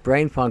affect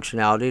brain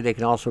functionality. They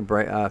can also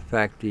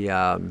affect the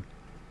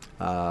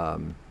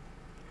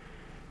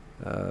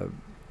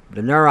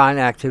neuron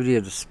activity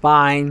of the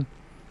spine.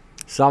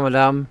 Some of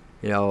them,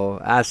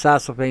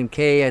 acesulfame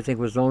K, I think,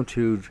 was known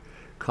to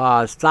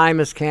cause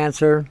thymus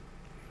cancer.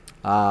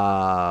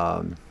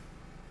 I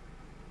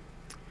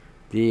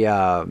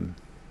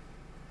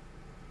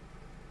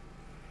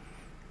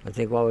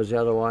think, what was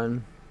the other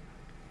one?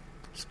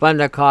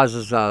 Splenda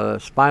causes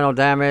spinal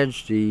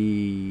damage.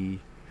 The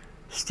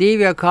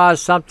stevia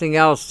caused something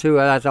else too.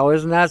 I thought,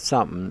 isn't that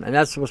something? And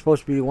that's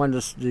supposed to be one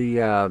of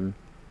the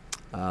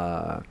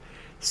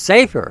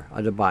safer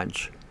of the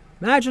bunch.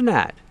 Imagine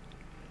that.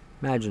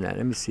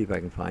 Let me see if I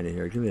can find it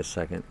here. Give me a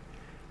second.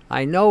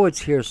 I know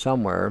it's here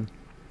somewhere.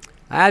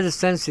 I had a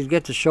tendency to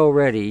get the show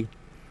ready,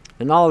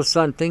 and all of a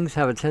sudden things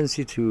have a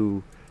tendency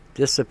to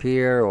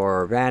disappear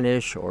or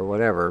vanish or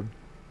whatever.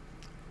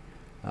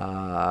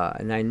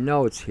 And I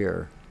know it's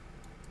here.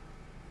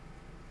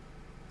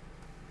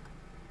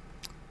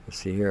 Let's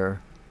see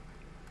here.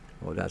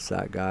 Oh, that's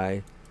that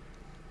guy.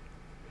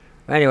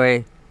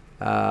 Anyway,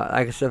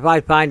 like I said, if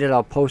I find it,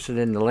 I'll post it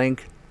in the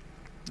link.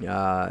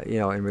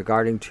 In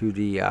regarding to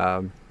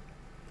the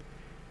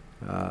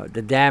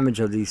damage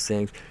of these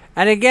things.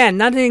 And again,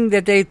 nothing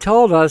that they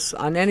told us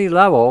on any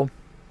level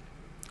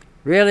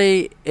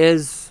really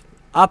is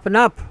up and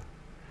up.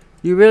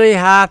 You really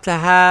have to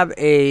have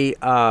a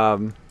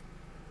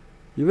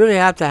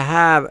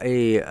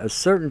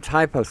certain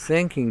type of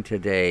thinking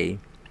today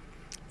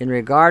in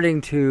regarding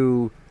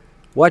to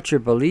what you're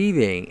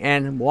believing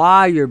and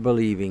why you're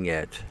believing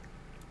it.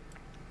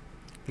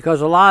 Because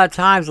a lot of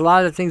times, a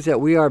lot of the things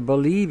that we are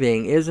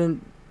believing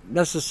isn't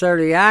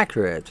necessarily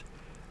accurate.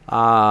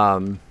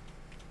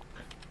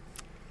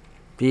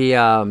 They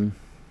have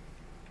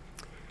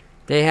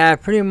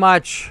pretty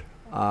much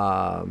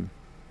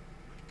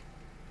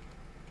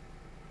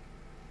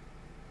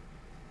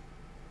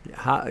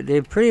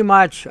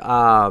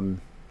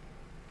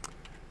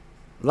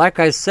like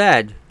I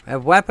said,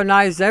 have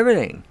weaponized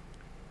everything.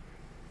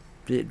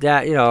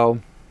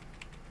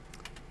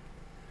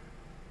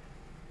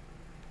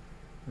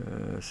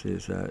 Let's see,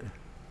 is that? Give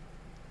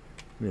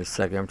me a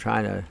second. I'm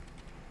trying to.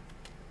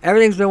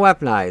 Everything's been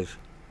weaponized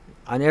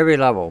on every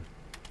level,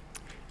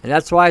 and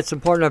that's why it's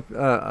important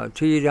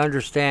to you to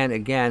understand.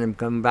 Again, and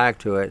coming back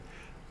to it,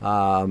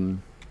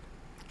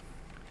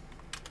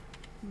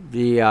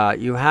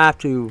 you have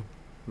to,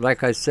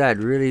 like I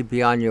said, really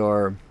be on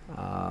your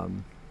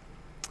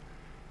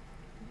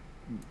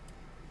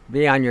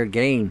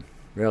game,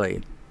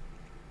 really.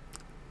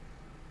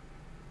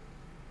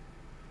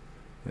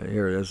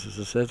 Here it is. Is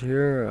this it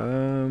here?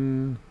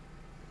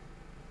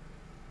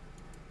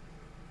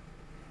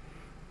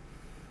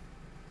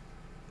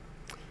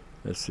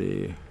 Let's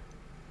see.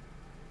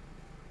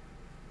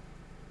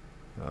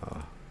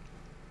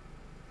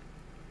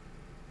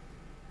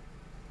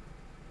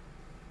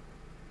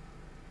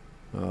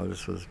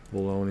 This was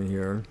baloney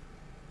here.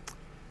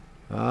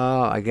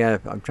 I get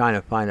it. I'm trying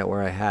to find out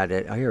where I had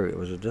it. Oh, here it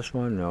was. It this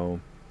one? No.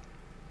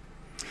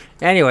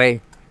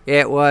 Anyway.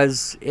 It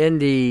was in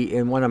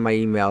one of my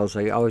emails.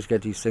 I always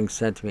get these things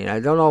sent to me, and I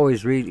don't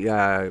always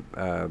grab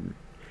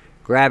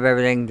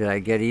everything that I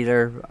get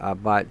either.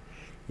 But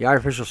the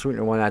artificial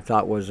sweetener one I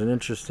thought was an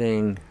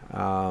interesting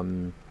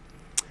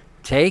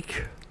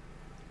take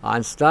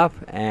on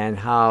stuff and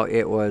how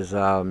it was.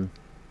 Well,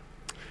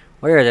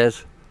 here it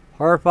is.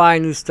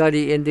 Horrifying new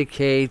study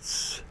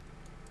indicates.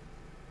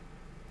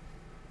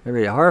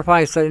 A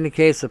horrifying study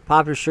indicates that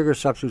popular sugar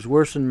substitutes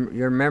worsen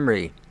your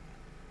memory.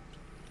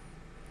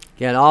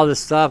 Again, all this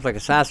stuff like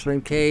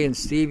aspartame K and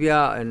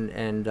stevia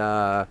and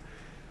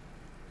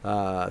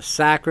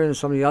saccharin and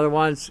some of the other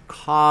ones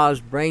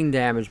cause brain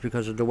damage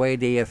because of the way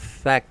they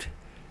affect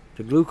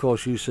the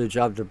glucose usage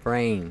of the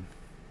brain.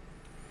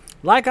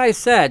 Like I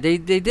said, they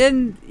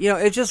didn't,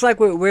 it's just like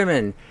with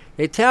women.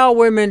 They tell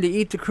women to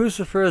eat the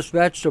cruciferous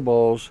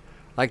vegetables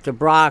like the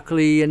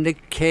broccoli and the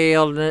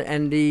kale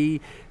and the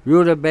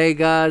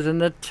rutabagas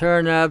and the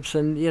turnips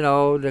and,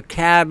 the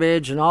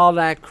cabbage and all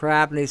that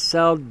crap. And they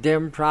sell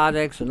dim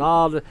products and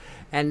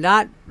and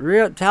not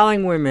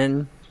telling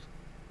women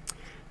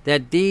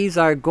that these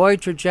are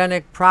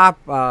goitrogenic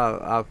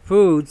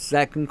foods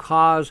that can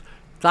cause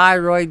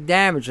thyroid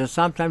damage and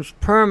sometimes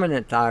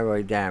permanent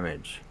thyroid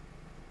damage.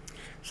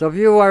 So if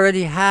you're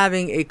already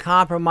having a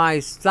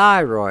compromised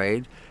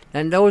thyroid,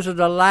 then those are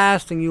the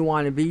last thing you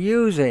want to be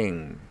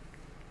using.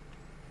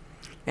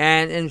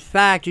 And in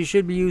fact, you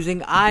should be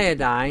using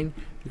iodine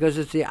because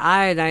it's the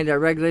iodine that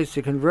regulates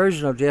the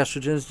conversion of the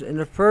estrogens in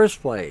the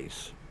first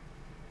place.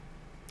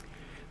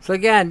 So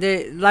again,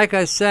 like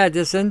I said,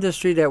 this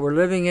industry that we're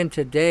living in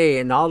today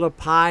and all the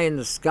pie in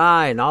the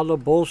sky and all the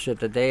bullshit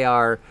that they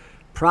are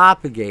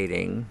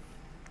propagating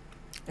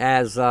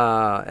as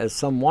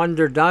some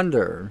wonder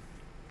dunder,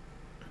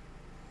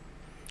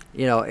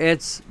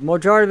 it's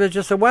majority of it's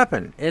just a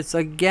weapon. It's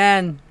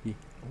again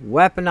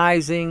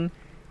weaponizing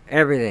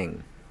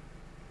everything.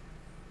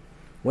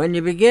 When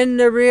you begin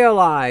to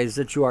realize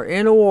that you are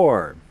in a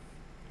war,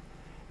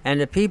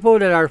 and the people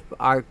that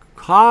are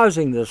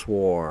causing this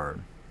war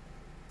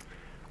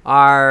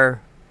are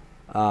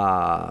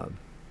not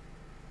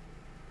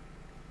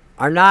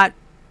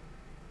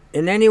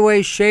in any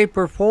way, shape,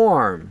 or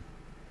form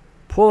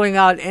pulling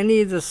out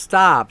any of the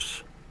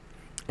stops,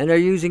 and they're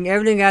using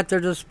everything at their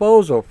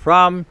disposal,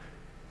 from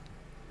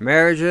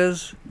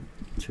marriages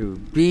to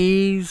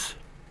bees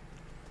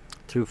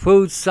to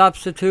food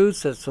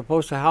substitutes that's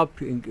supposed to help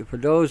for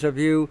those of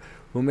you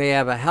who may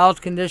have a health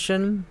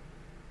condition,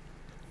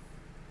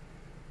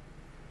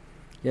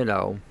 and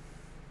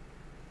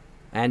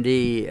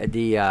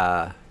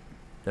the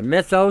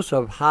mythos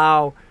of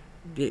how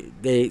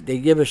they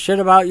give a shit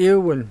about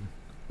you when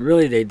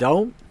really they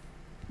don't,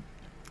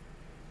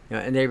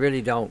 and they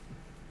really don't.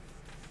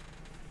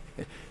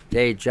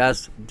 They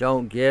just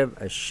don't give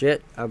a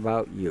shit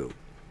about you.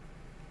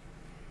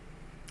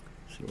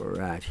 See where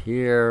we're at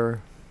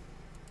here.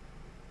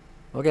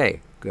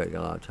 Okay, good, got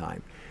a lot of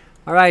time.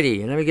 Alrighty,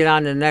 and let me get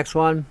on to the next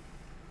one.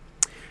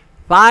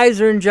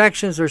 Pfizer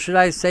injections, or should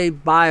I say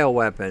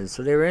bioweapons.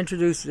 So they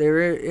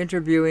were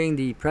interviewing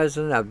the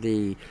president of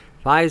the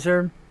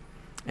Pfizer,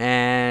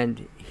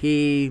 and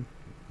he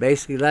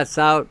basically lets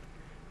out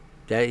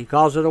that he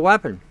calls it a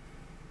weapon.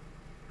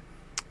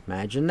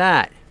 Imagine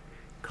that.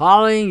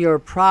 Calling your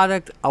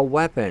product a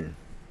weapon.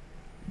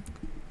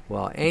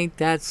 Well, ain't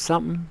that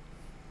something?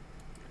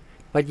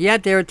 But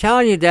yet they were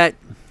telling you that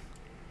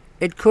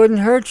it couldn't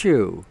hurt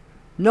you.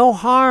 No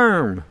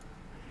harm.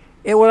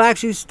 It will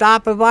actually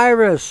stop a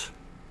virus.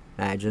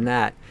 Imagine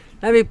that.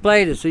 Let me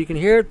play this so you can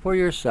hear it for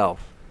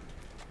yourself,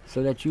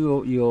 so that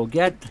you'll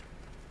get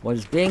what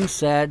is being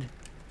said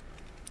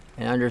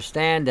and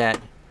understand that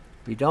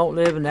we don't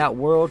live in that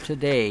world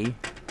today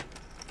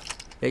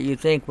that you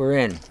think we're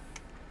in.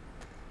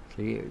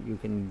 So you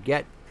can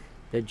get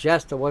the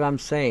gist of what I'm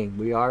saying.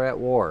 We are at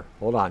war.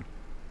 Hold on.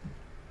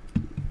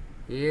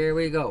 Here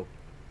we go.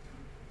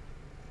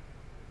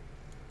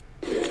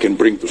 Can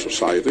bring to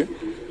society.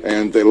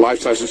 And the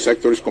life sciences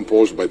sector is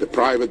composed by the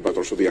private, but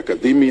also the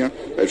academia,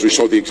 as we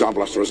saw the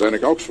example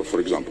AstraZeneca, Oxford, for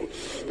example.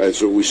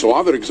 So we saw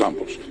other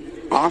examples.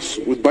 Us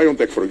with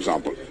BioNTech, for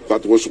example,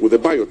 that was with a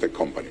biotech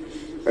company.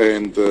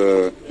 And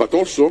but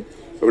also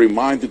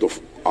reminded of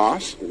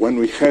us when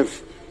we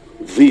have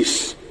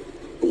these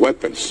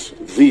weapons,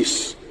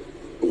 these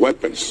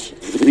weapons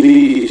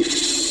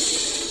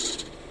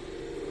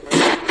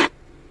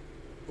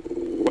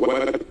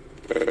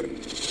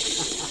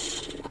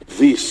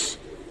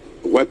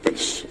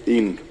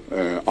in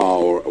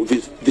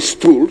these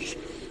tools,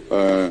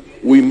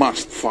 we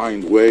must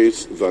find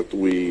ways that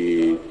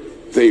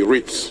they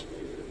reach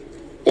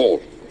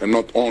all, and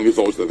not only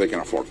those that they can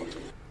afford them.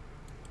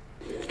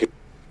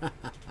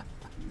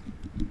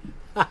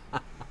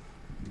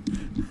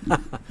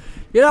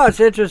 It's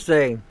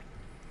interesting.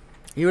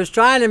 He was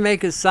trying to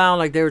make it sound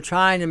like they were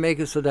trying to make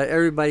it so that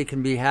everybody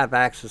can have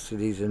access to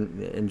these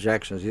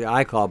injections.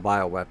 I call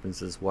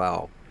bioweapons as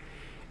well.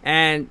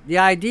 And the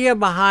idea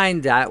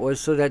behind that was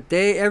so that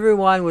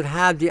everyone would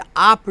have the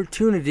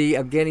opportunity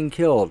of getting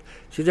killed.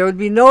 So there would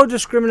be no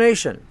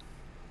discrimination.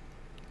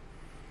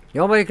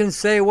 Nobody can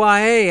say, well,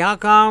 hey, how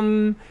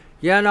come,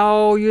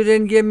 you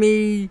didn't give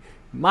me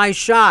my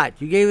shot?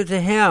 You gave it to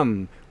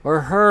him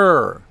or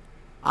her.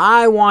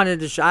 I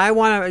wanted to, I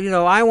want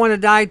to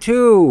die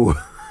too.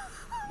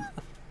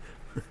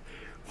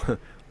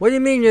 What do you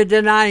mean you're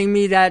denying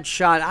me that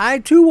shot? I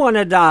too want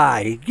to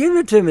die. Give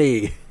it to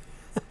me.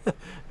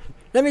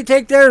 Let me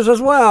take theirs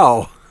as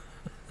well.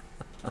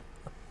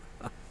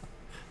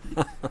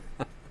 What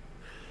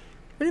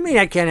do you mean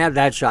I can't have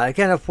that shot? I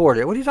can't afford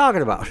it. What are you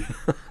talking about?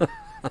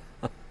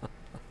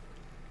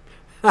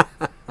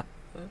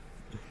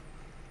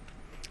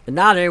 And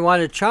now they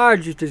want to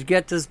charge you to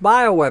get this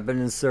bioweapon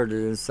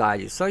inserted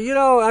inside you. So,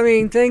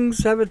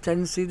 things have a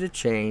tendency to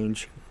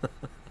change.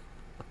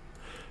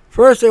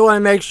 First, they want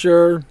to make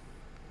sure,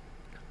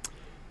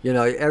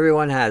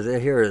 everyone has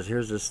it. Here's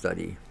the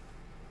study.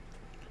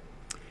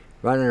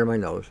 Right under my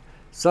nose.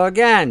 So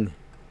again,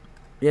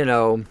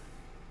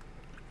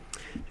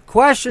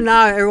 question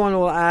now everyone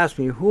will ask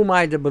me, who am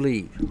I to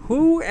believe?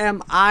 Who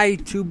am I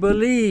to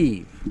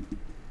believe?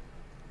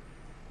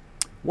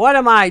 What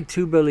am I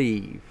to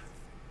believe?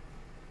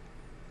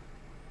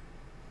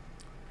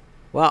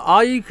 Well,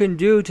 all you can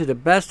do to the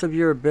best of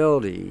your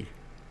ability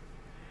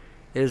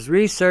is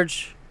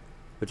research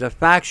with the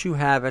facts you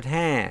have at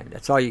hand.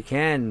 That's all you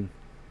can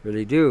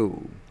really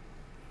do.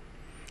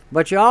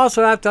 But you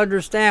also have to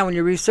understand, when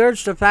you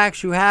research the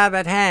facts you have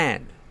at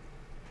hand,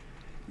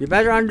 you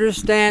better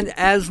understand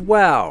as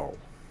well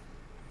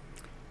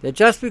that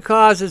just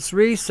because it's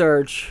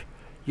research,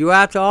 you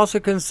have to also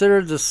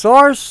consider the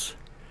source,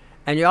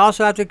 and you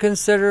also have to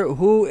consider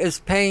who is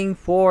paying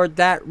for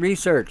that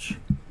research.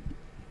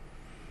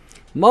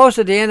 Most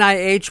of the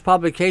NIH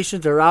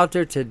publications that are out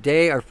there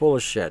today are full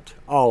of shit.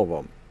 All of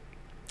them.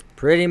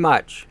 Pretty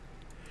much.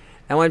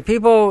 And when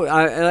people,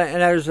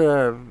 and there's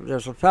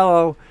a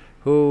fellow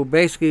who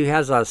basically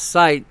has a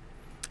site,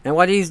 and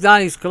what he's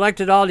done, he's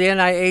collected all the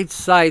NIH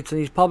sites and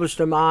he's published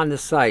them on the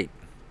site,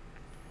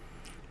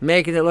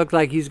 making it look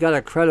like he's got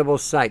a credible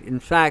site. In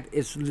fact,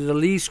 it's the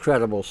least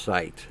credible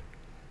site.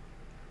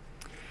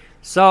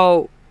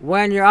 So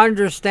when you're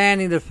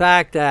understanding the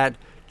fact that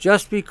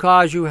just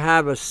because you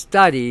have a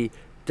study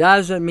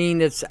doesn't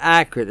mean it's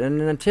accurate, and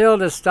until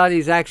the study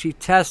is actually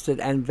tested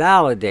and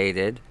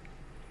validated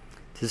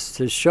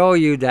to show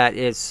you that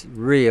it's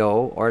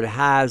real or it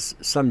has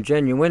some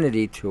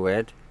genuinity to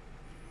it,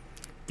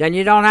 then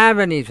you don't have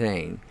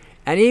anything.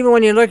 And even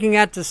when you're looking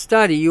at the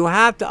study, you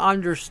have to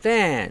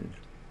understand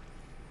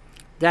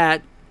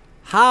that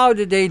how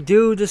did they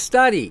do the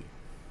study?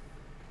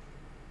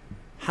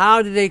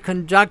 How did they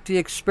conduct the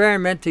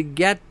experiment to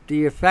get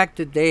the effect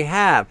that they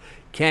have?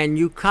 Can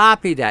you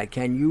copy that?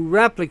 Can you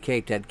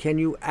replicate that? Can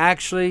you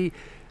actually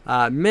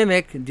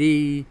mimic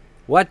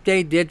what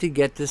they did to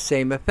get the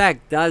same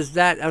effect? Does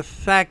that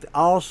effect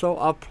also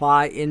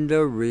apply in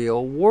the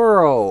real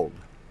world?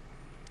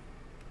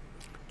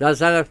 Does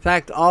that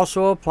effect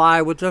also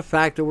apply with the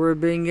fact that we're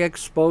being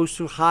exposed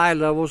to high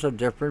levels of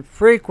different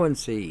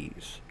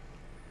frequencies?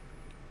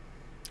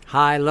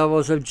 High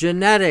levels of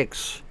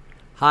genetics,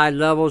 high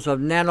levels of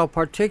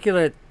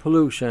nanoparticulate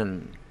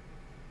pollution.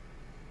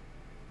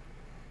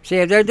 See,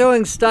 if they're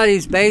doing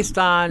studies based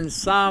on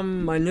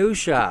some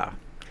minutia,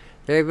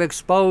 they've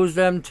exposed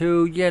them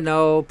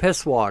to,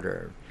 piss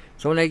water.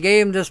 So when they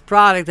gave them this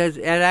product,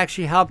 it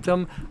actually helped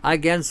them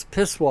against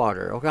piss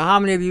water. Okay, how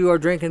many of you are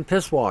drinking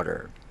piss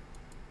water?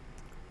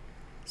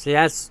 See,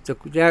 this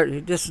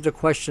is the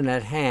question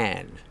at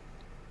hand.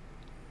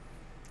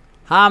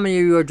 How many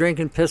of you are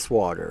drinking piss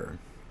water?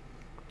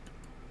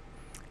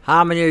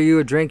 How many of you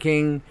are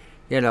drinking,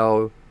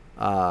 distilled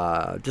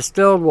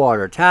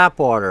water, tap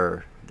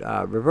water,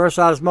 reverse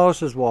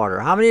osmosis water?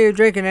 How many of you are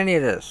drinking any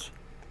of this?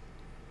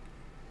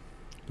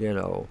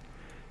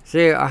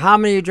 See, how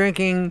many of you are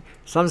drinking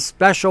some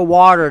special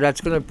water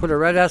that's going to put a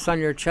red S on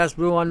your chest,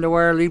 blue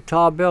underwear, leap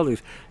tall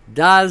buildings?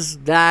 Does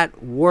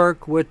that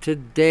work with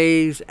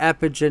today's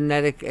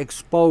epigenetic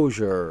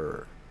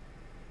exposure?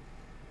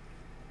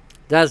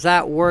 Does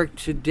that work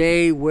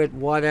today with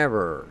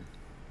whatever?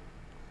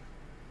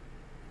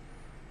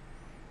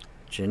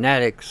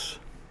 Genetics,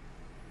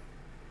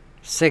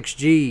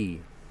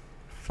 6G,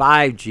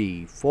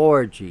 5G,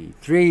 4G,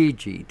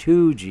 3G,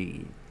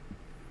 2G.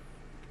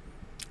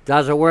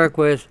 Does it work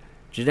with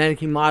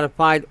genetically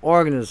modified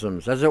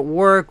organisms? Does it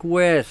work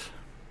with,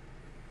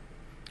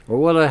 or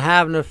will it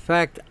have an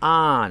effect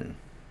on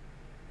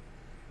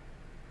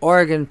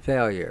organ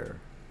failure,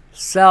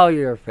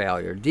 cellular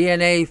failure,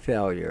 DNA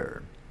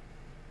failure?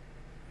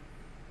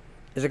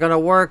 Is it going to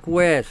work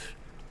with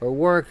or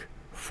work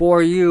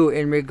for you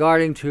in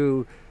regarding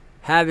to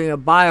having a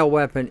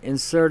bioweapon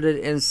inserted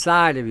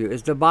inside of you?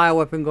 Is the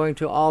bioweapon going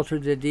to alter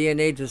the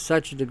DNA to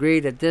such a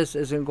degree that this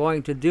isn't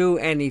going to do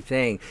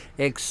anything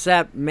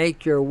except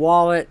make your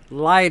wallet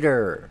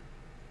lighter?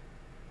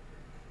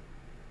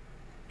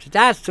 So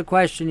that's the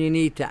question you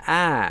need to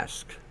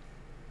ask.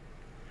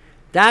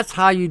 That's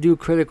how you do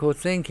critical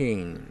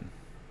thinking.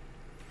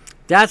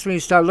 That's when you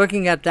start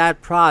looking at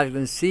that product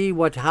and see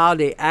how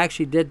they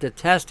actually did the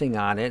testing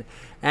on it,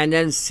 and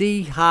then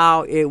see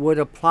how it would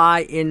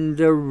apply in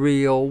the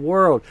real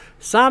world.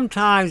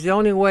 Sometimes the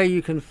only way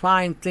you can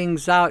find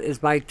things out is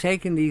by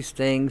taking these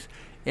things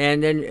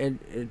and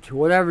then to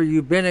whatever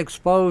you've been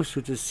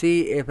exposed to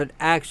see if it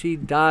actually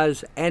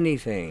does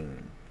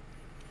anything.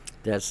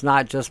 That's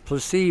not just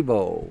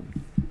placebo.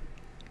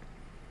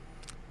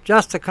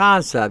 Just a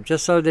concept,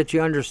 just so that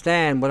you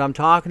understand what I'm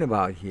talking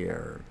about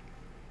here.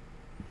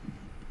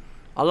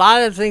 A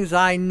lot of things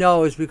I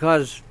know is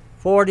because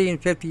 40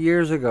 and 50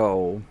 years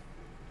ago,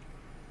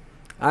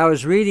 I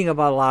was reading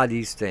about a lot of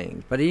these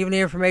things. But even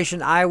the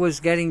information I was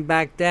getting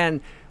back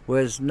then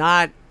was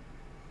not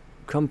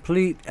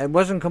complete. It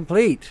wasn't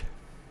complete.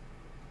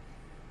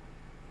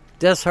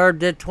 This herb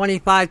did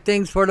 25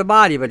 things for the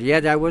body, but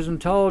yet I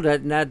wasn't told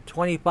that in that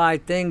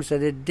 25 things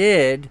that it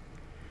did,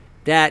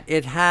 that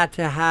it had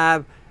to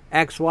have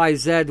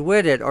XYZ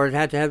with it, or it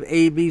had to have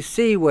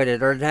ABC with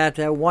it, or it had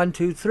to have 1,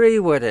 2, 3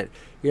 with it.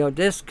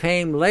 This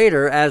came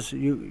later as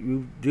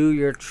you do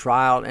your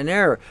trial and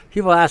error.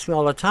 People ask me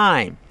all the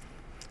time,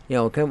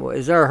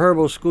 is there a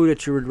herbal school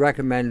that you would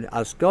recommend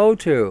us go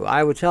to?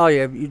 I would tell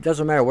you, it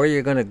doesn't matter where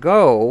you're going to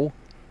go.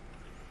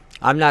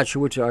 I'm not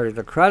sure which are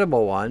the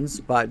credible ones,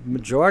 but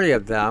majority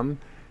of them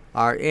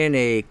are in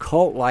a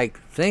cult-like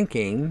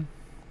thinking.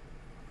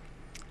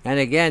 And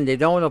again, they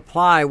don't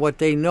apply what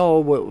they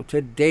know to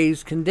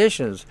today's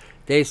conditions.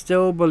 They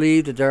still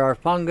believe that there are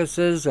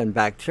funguses and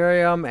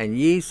bacterium and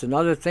yeast and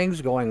other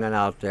things going on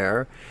out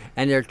there.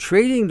 And they're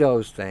treating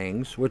those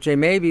things, which they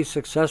may be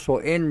successful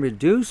in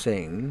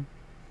reducing.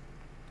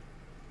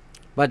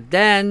 But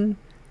then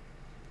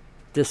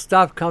the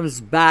stuff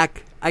comes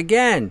back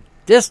again,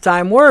 this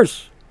time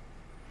worse.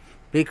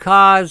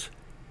 Because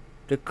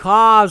the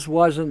cause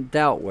wasn't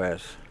dealt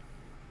with.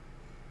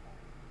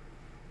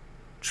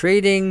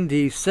 Treating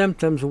the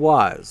symptoms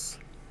was.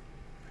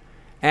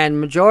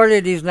 And majority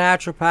of these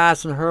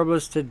naturopaths and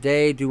herbalists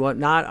today do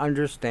not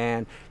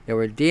understand that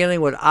we're dealing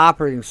with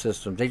operating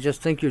systems. They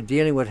just think you're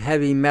dealing with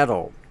heavy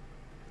metal.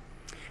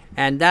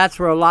 And that's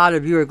where a lot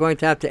of you are going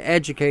to have to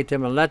educate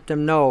them and let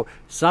them know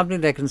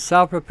something that can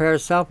self-repair,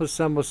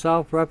 self-assemble,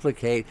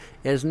 self-replicate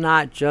is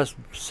not just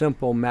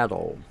simple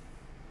metal.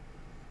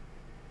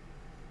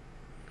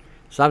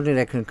 Something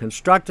that can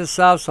construct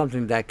itself,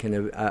 something that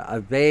can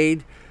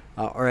evade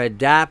or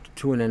adapt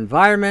to an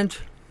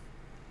environment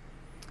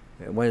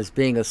when it's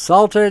being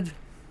assaulted,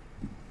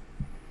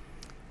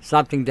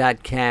 something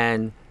that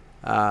can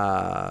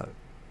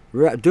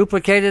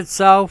duplicate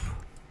itself.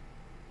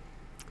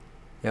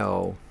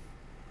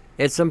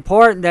 It's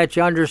important that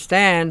you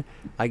understand,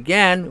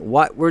 again,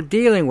 what we're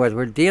dealing with.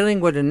 We're dealing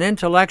with an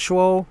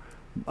intellectual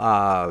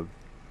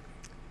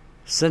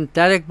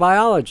synthetic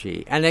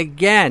biology. And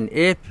again,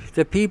 if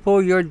the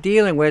people you're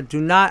dealing with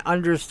do not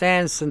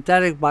understand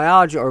synthetic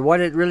biology or what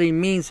it really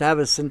means to have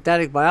a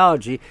synthetic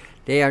biology,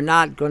 they are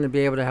not going to be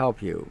able to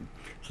help you.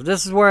 So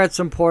this is where it's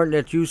important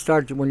that you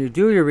start, when you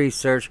do your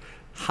research,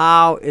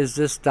 how is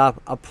this stuff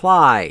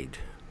applied?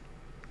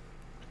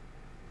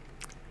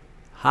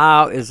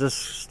 How is this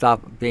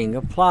stuff being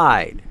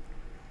applied?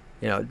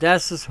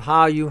 This is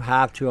how you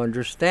have to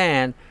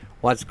understand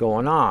what's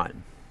going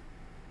on.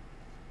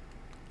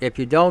 If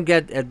they don't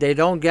get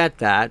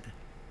that,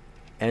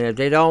 and if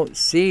they don't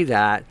see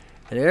that,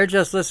 and they're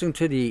just listening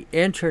to the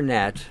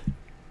internet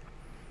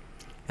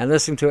and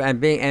listening to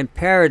and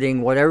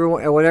parroting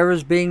whatever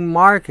is being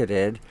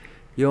marketed,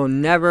 you'll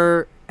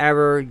never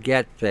ever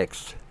get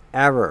fixed,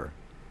 ever.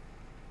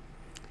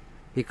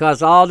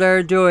 Because all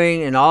they're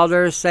doing and all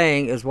they're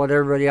saying is what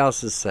everybody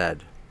else has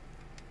said.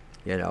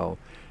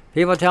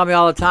 People tell me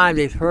all the time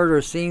they've heard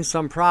or seen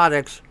some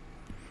products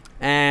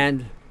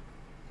and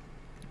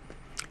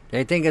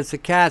they think it's a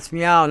cat's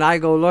meow, and I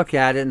go look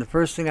at it, and the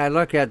first thing I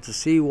look at to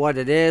see what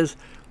it is,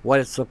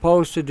 what it's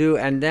supposed to do,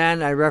 and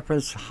then I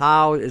reference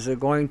how is it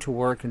going to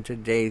work in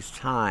today's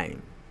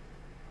time.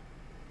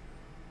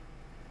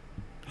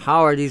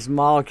 How are these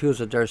molecules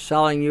that they're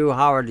selling you,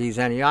 how are these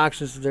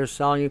antioxidants that they're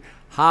selling you,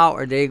 how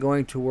are they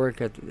going to work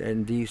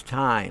in these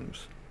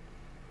times?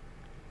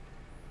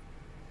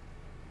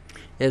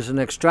 Is an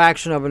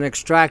extraction of an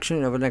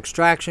extraction of an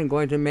extraction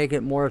going to make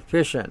it more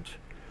efficient?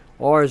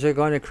 Or is it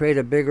going to create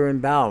a bigger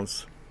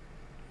imbalance?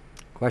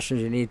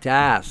 Questions you need to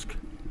ask.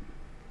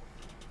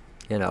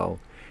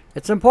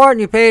 It's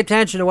important you pay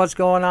attention to what's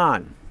going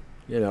on.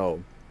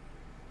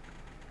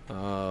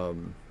 I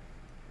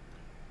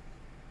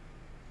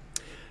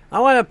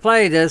want to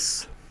play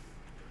this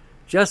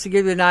just to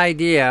give you an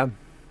idea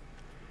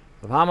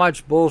of how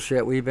much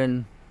bullshit we've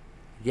been,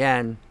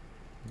 again,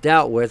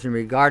 dealt with in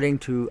regarding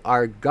to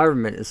our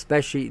government,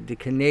 especially the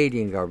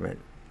Canadian government.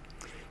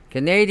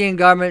 Canadian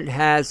government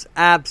has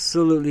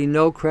absolutely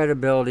no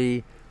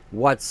credibility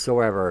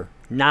whatsoever.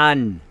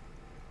 None.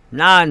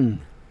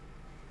 And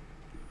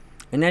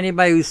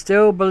anybody who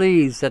still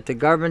believes that the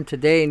government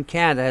today in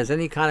Canada has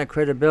any kind of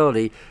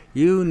credibility,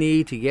 you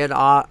need to get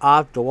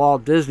off the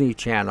Walt Disney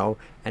Channel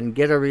and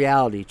get a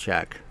reality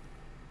check.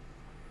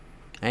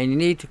 And you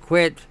need to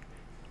quit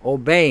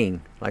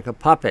obeying like a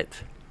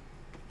puppet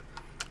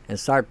and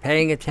start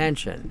paying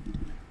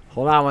attention.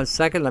 Hold on one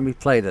second, let me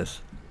play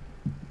this.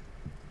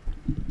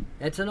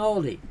 It's an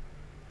oldie.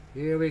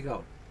 Here we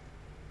go.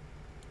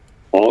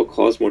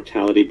 All-cause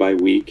mortality by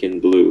week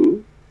in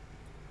blue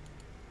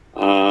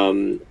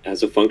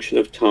as a function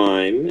of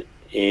time,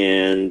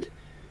 and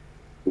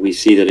we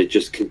see that it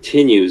just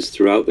continues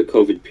throughout the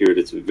COVID period.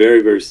 It's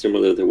very, very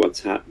similar to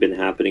what's been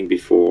happening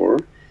before.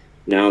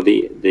 Now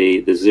the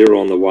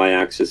zero on the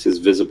y-axis is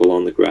visible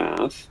on the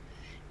graph,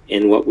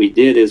 and what we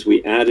did is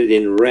we added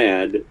in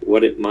red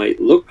what it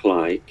might look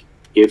like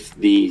if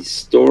the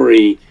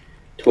story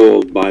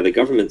told by the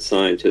government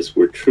scientists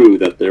were true,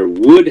 that there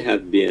would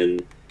have been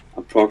a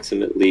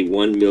approximately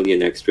 1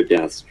 million extra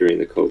deaths during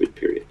the COVID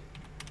period.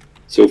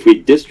 So if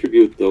we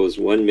distribute those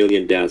 1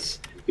 million deaths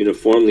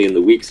uniformly in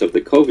the weeks of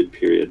the COVID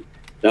period,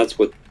 that's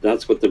what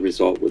the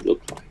result would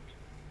look like.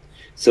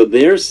 So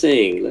they're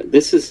saying that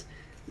this is,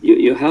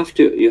 you have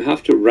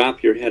to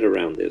wrap your head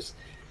around this.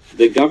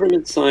 The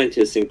government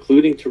scientists,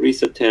 including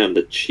Theresa Tam,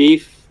 the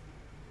chief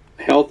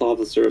health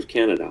officer of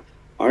Canada,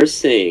 are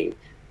saying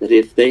that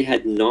if they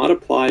had not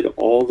applied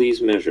all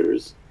these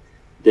measures,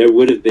 there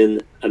would have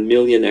been 1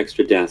 million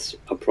extra deaths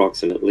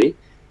approximately,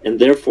 and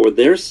therefore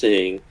they're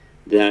saying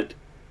that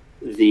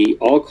the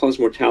all-cause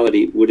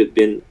mortality would have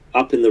been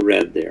up in the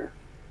red there,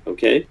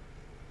 okay?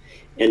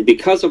 And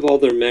because of all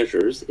their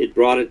measures, it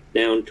brought it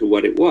down to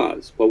what it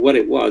was. Well, what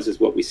it was is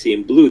what we see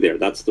in blue there.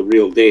 That's the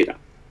real data.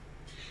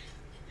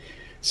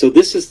 So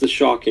this is the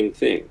shocking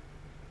thing.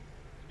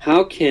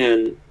 How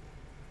can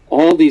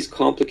all these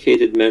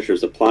complicated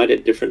measures applied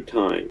at different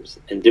times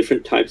and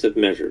different types of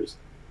measures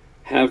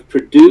have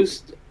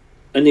produced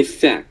an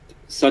effect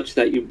such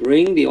that you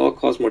bring the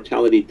all-cause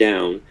mortality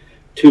down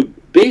to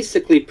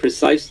basically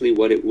precisely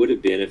what it would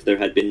have been if there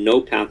had been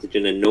no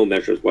pathogen and no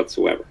measures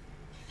whatsoever?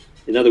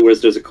 In other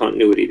words, there's a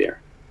continuity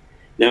there.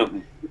 Now,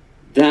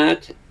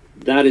 that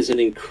is an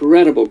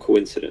incredible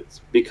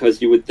coincidence,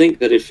 because you would think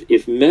that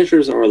if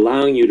measures are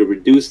allowing you to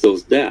reduce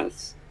those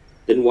deaths,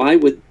 then why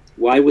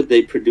would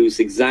they produce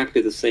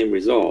exactly the same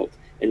result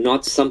and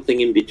not something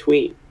in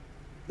between?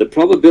 The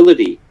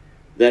probability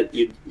that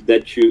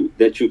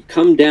you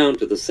come down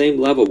to the same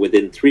level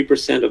within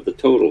 3% of the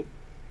total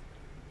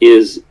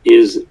is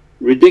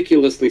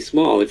ridiculously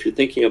small if you're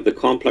thinking of the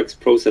complex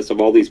process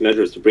of all these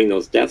measures to bring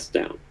those deaths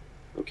down.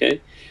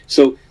 Okay,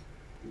 so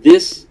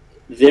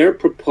their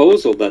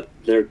proposal that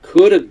there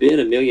could have been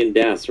 1 million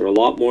deaths or a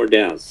lot more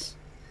deaths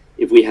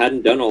if we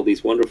hadn't done all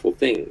these wonderful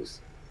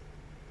things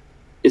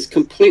is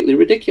completely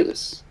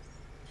ridiculous.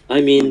 I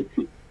mean,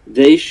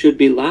 they should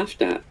be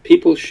laughed at.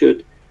 People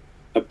should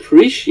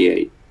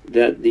appreciate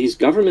that these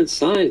government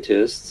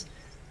scientists,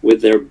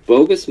 with their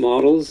bogus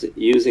models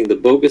using the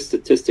bogus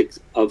statistics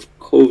of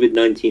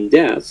COVID-19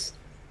 deaths,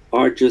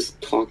 are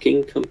just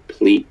talking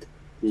complete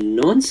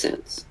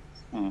nonsense.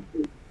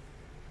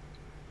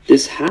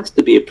 This has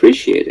to be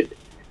appreciated.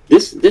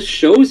 This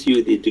shows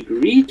you the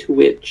degree to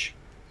which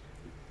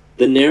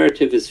the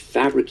narrative is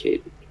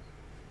fabricated.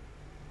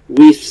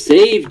 We've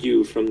saved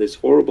you from this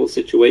horrible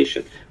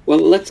situation. Well,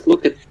 let's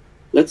look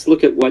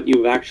at what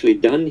you've actually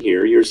done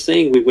here. You're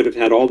saying we would have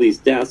had all these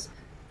deaths,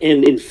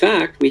 and in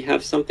fact, we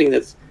have something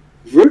that's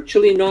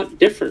virtually not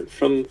different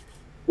from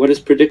what is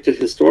predicted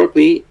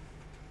historically.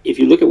 If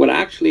you look at what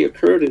actually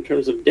occurred in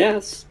terms of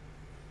deaths,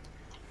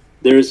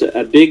 there's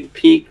a big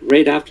peak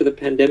right after the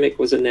pandemic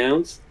was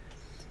announced.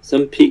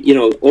 Some peak,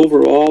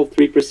 overall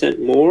 3%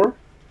 more,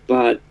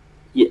 but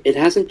it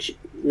hasn't.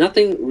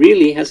 Nothing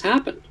really has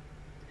happened,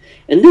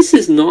 and this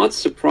is not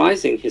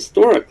surprising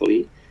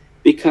historically,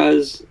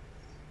 because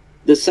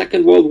the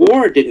Second World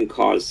War didn't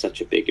cause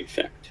such a big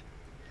effect.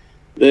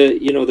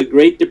 The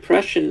Great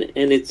Depression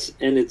and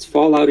its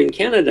fallout in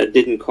Canada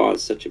didn't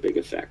cause such a big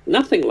effect.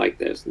 Nothing like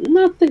this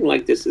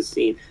is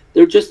seen.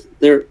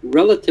 They're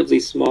relatively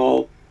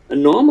small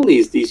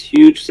anomalies, these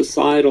huge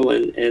societal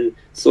and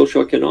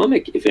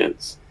socioeconomic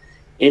events.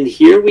 And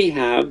here we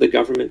have the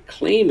government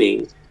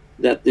claiming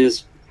that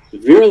this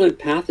virulent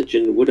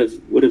pathogen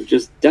would have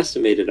just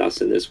decimated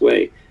us in this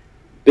way,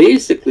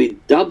 basically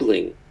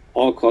doubling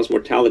all-cause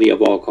mortality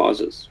of all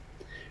causes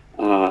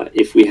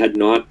if we had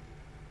not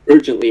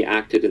urgently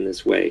acted in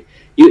this way.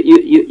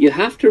 You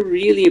have to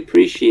really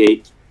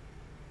appreciate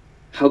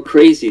how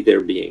crazy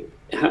they're being,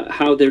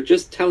 how they're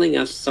just telling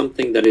us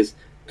something that is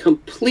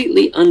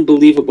completely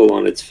unbelievable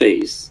on its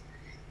face,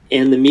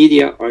 and the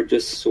media are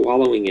just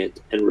swallowing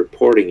it and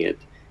reporting it,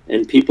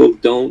 and people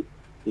don't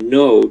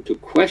know to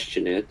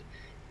question it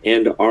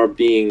and are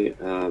being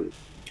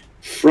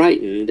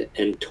frightened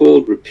and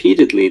told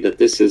repeatedly that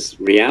this is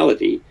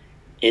reality,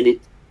 and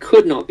it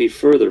could not be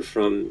further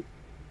from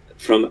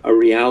a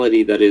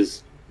reality that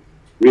is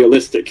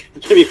realistic.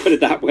 Let me put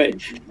it that way.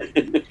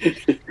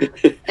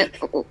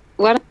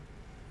 What?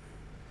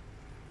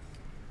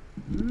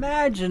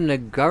 Imagine the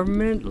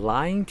government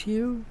lying to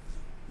you.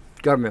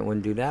 Government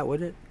wouldn't do that,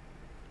 would it?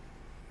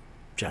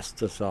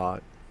 Just a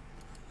thought.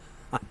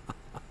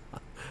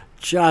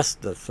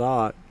 Just a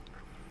thought.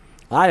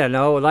 I don't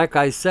know. Like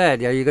I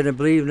said, are you going to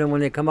believe them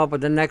when they come up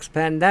with the next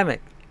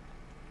pandemic?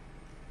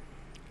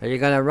 Are you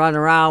going to run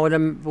around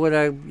with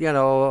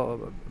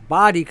a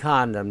body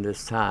condom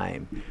this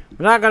time?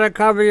 We're not going to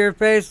cover your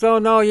face. Oh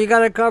no, you got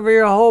to cover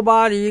your whole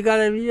body. You got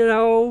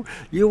to,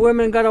 you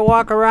women got to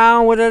walk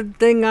around with a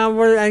thing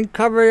over and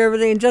cover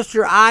everything, and just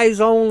your eyes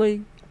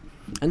only.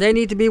 And they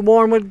need to be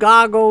worn with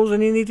goggles,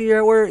 and you need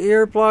to wear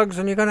earplugs,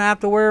 and you're going to have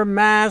to wear a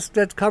mask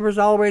that covers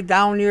all the way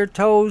down to your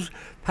toes,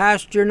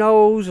 past your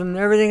nose, and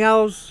everything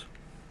else.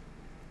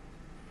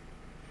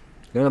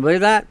 You going to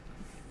believe that?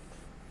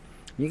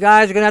 You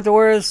guys are going to have to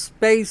wear a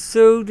space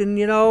suit, and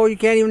you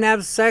can't even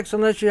have sex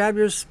unless you have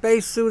your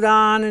space suit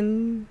on,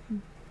 and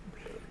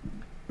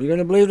you going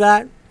to believe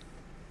that?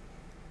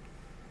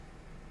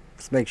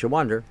 This makes you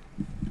wonder.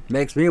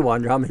 makes me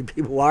wonder how many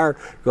people are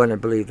going to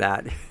believe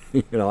that.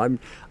 I'm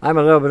a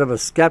little bit of a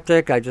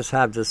skeptic. I just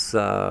have this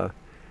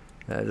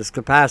this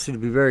capacity to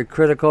be very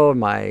critical in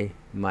my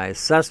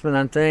assessment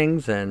on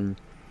things, and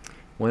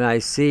when I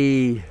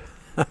see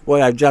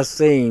what I've just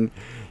seen,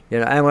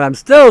 and what I'm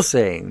still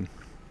seeing,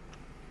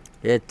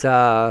 it's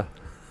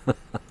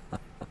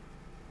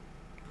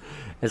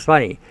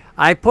funny.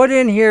 I put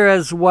in here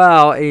as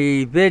well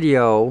a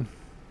video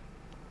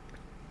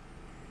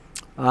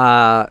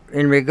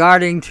in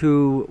regarding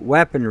to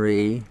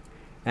weaponry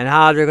and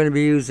how they're going to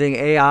be using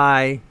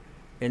AI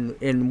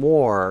in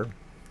war.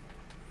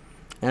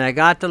 And I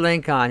got the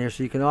link on here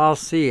so you can all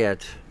see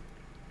it.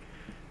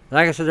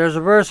 Like I said, there's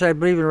a verse I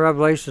believe in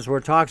Revelations where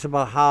it talks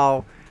about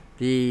how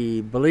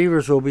the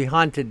believers will be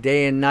hunted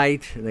day and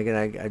night. And again,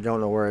 I don't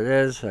know where it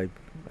is. I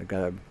got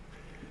to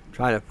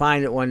try to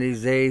find it one of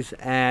these days.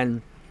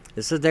 And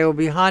it says they will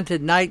be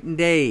hunted night and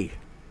day.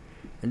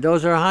 And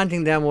those that are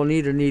hunting them will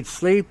neither need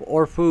sleep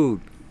or food.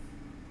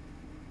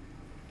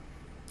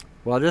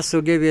 Well, this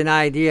will give you an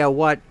idea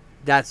what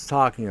that's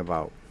talking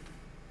about.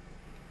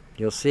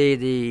 You'll see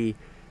the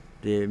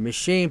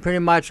machine pretty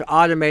much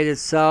automate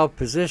itself,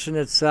 position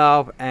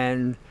itself,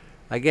 and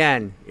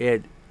again,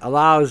 it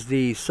allows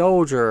the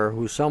soldier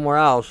who's somewhere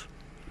else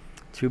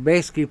to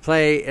basically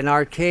play an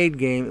arcade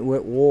game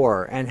with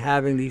war and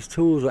having these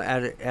tools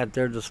at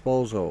their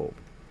disposal.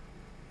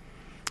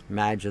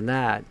 Imagine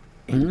that.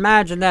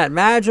 Imagine that.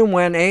 Imagine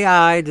when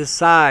AI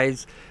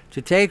decides to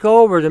take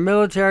over the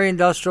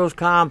military-industrial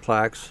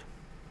complex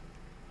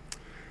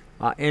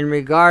in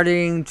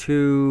regarding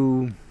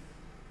to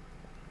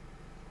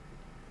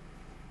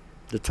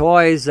the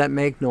toys that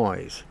make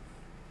noise.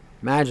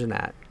 Imagine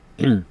that.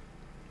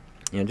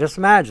 Just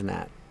imagine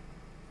that.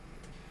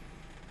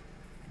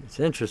 It's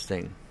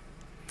interesting.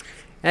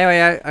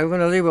 Anyway, I'm going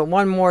to leave with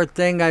one more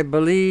thing I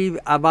believe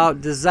about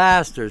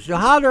disasters.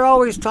 How they're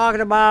always talking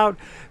about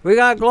we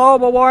got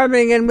global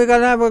warming and we're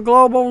going to have a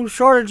global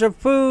shortage of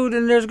food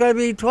and there's going to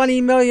be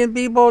 20 million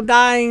people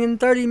dying and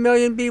 30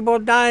 million people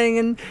dying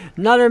and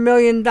another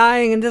million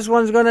dying and this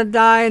one's going to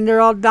die and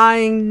they're all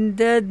dying,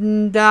 dead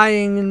and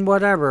dying and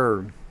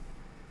whatever.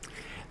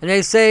 And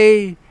they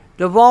say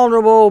the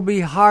vulnerable will be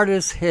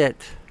hardest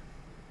hit.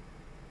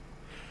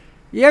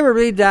 You ever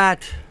read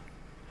that?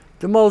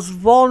 The most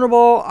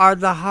vulnerable are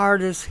the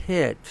hardest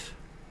hit.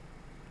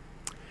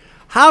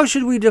 How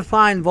should we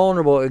define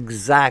vulnerable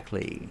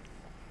exactly?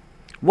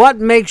 What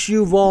makes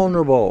you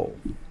vulnerable?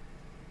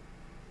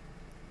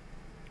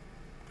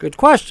 Good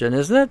question,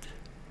 isn't it?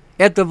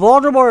 If the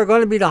vulnerable are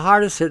going to be the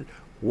hardest hit,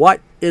 what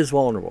is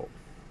vulnerable?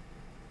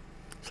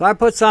 So I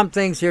put some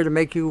things here to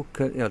make you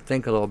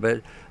think a little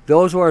bit.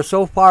 Those who are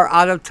so far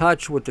out of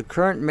touch with the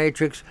current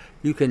matrix,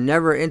 you can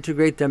never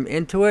integrate them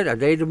into it. Are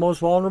they the most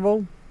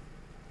vulnerable?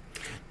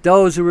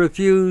 Those who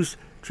refuse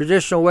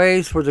traditional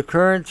ways for the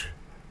current,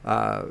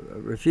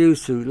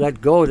 refuse to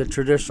let go of the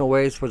traditional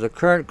ways for the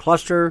current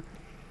cluster,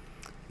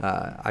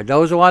 are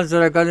those the ones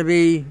that are going to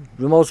be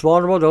the most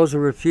vulnerable? Those who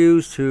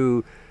refuse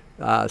to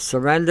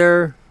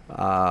surrender,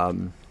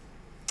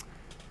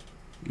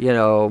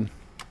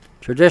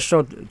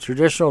 traditional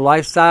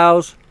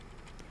lifestyles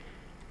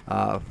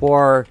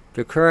for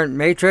the current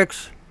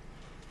matrix,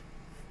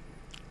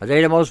 are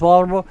they the most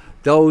vulnerable?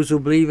 Those who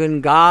believe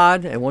in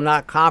God and will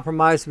not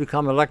compromise to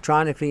become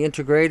electronically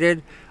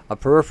integrated, a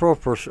peripheral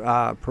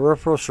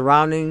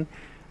surrounding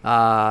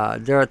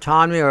their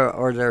autonomy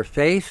or their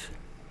faith.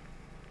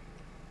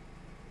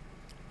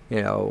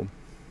 Are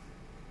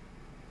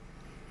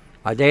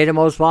they the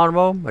most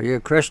vulnerable? Are you a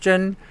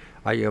Christian?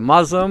 Are you a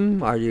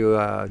Muslim? Are you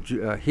a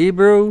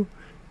Hebrew?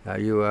 Are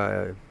you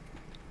a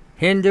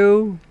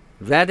Hindu,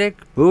 Vedic,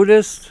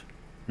 Buddhist,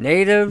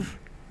 Native?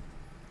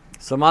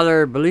 Some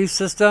other belief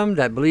system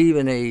that believe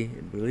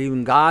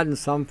in God in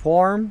some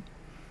form.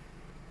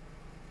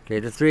 Okay,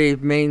 the three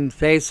main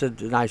faiths,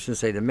 I shouldn't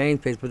say the main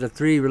faiths, but the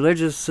three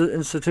religious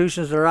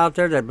institutions that are out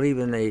there that believe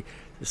in a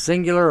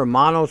singular or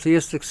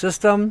monotheistic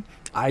system.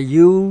 Are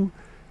you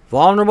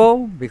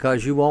vulnerable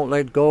because you won't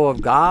let go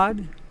of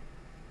God?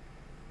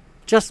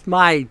 Just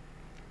my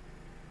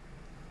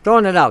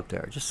throwing it out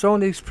there, just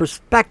throwing these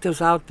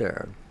perspectives out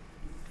there.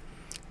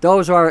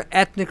 Those who are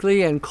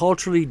ethnically and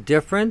culturally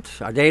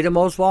different, are they the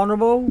most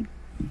vulnerable?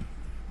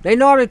 They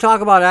normally talk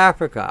about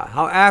Africa,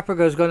 how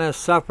Africa is going to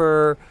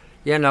suffer,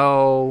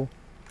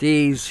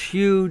 these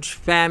huge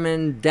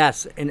famine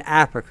deaths in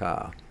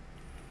Africa,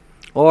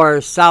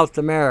 or South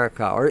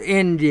America, or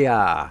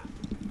India,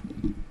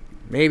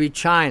 maybe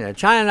China.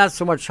 China, not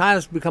so much.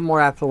 China's become more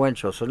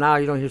affluential, so now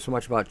you don't hear so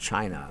much about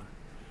China.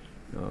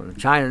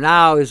 China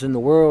now is in the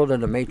world of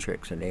the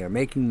matrix, and they are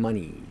making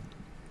money.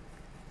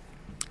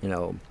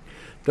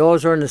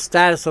 Those are in the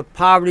status of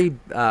poverty,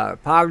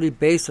 poverty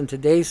based on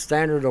today's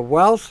standard of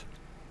wealth.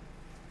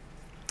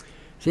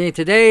 See,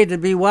 today to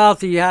be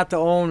wealthy, you have to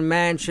own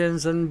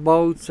mansions and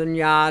boats and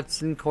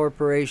yachts and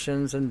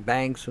corporations and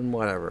banks and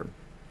whatever.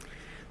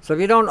 So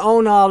if you don't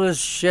own all this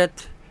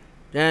shit,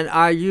 then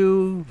are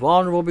you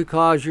vulnerable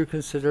because you're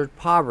considered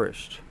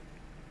impoverished?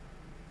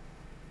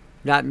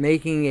 Not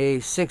making a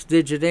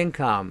 6-digit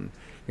income.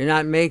 You're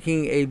not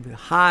making a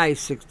high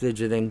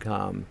 6-digit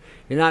income.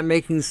 You're not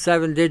making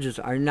 7 digits.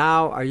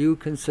 Are you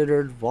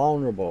considered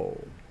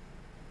vulnerable?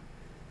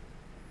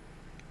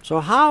 So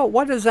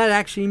what does that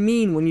actually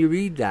mean when you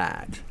read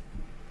that?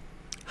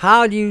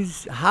 How do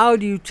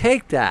you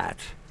take that?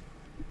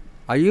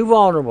 Are you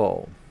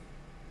vulnerable?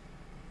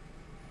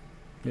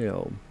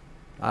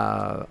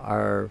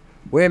 Are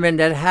women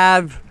that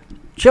have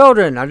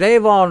children, are they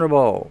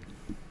vulnerable?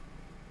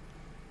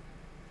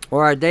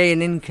 Or are they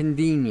an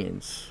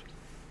inconvenience?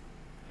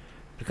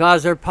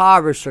 Because they're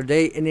impoverished, are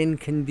they an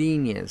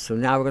inconvenience? So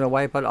now we're going to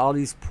wipe out all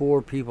these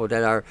poor people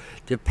that are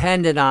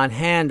dependent on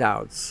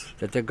handouts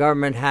that the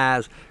government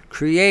has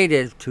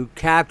created to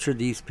capture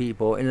these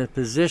people in a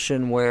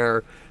position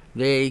where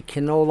they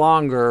can no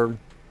longer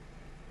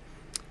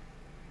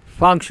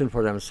function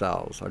for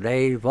themselves. Are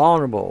they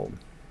vulnerable?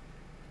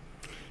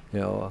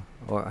 Or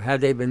have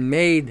they been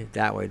made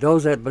that way?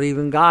 Those that believe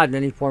in God in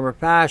any form or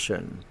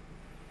fashion,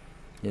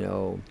 they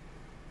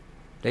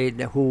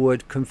who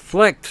would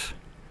conflict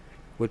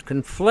with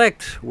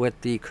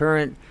the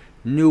current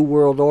New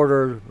World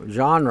Order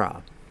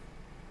genre.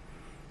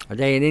 Are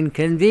they an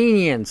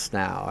inconvenience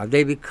now? Have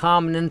they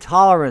become an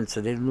intolerance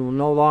that they will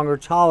no longer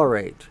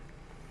tolerate?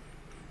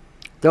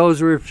 Those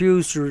who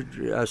refuse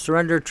to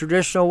surrender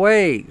traditional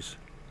ways.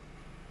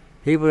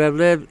 People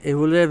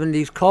who live in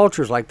these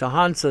cultures like the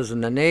Hansas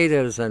and the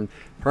natives and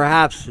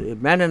perhaps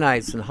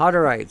Mennonites and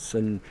Hutterites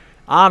and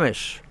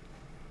Amish,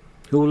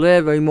 who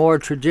live a more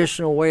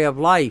traditional way of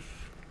life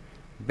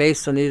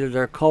based on either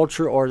their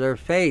culture or their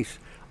faith.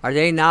 Are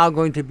they now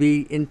going to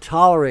be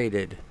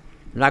intolerated?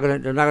 They're not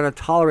going to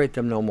tolerate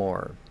them no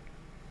more.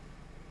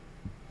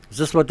 Is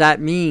this what that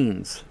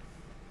means?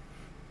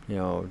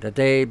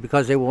 That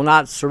because they will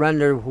not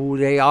surrender who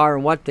they are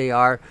and what they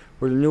are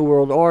for the New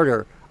World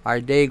Order, are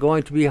they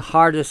going to be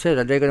hardest hit?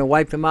 Are they going to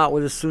wipe them out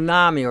with a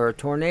tsunami or a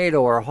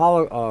tornado or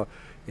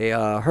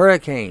a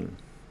hurricane?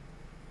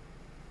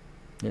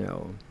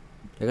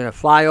 They're going to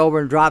fly over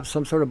and drop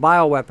some sort of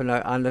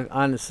bioweapon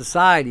on the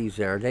societies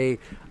there. They,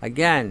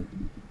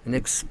 again, an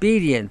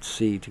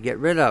expediency to get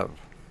rid of.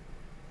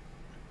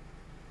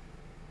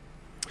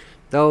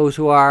 Those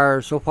who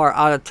are so far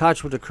out of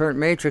touch with the current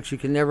matrix, you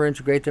can never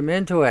integrate them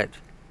into it.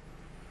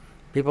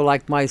 People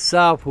like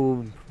myself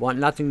who want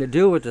nothing to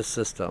do with the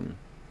system.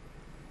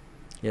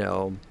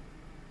 Are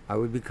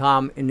we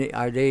become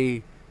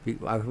intolerant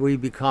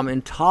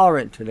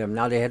to them?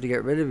 Now they have to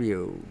get rid of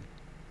you.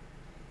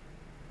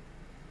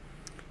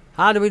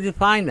 How do we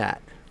define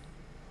that?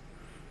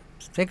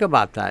 Just think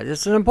about that.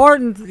 These are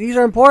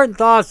important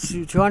thoughts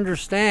to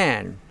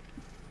understand.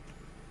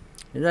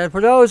 And then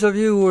for those of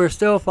you who are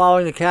still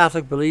following the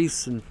Catholic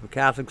beliefs and the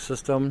Catholic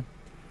system,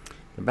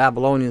 the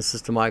Babylonian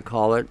system I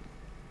call it,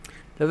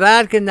 the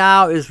Vatican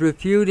now is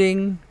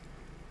refuting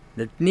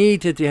the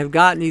need to have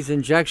gotten these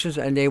injections,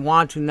 and they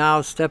want to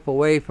now step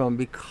away from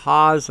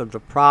because of the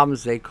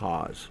problems they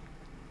cause.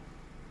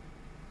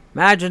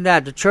 Imagine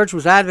that. The church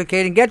was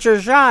advocating, get your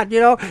shot.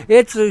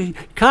 It's a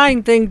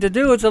kind thing to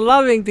do. It's a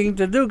loving thing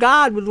to do.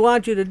 God would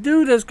want you to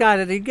do this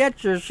kind of thing.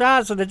 Get your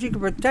shot so that you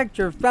can protect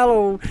your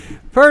fellow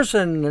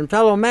person and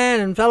fellow man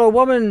and fellow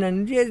woman.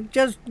 And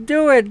just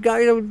do it.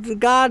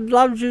 God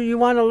loves you. You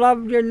want to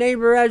love your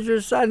neighbor as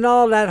your son and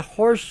all that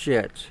horse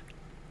shit.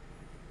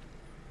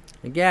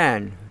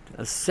 Again,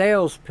 a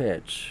sales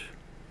pitch.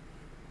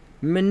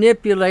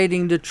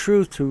 Manipulating the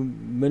truth to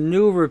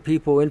maneuver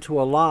people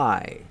into a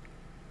lie.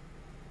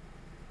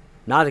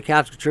 Now the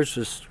Catholic Church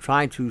is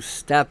trying to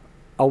step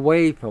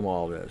away from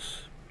all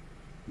this.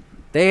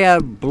 They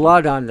have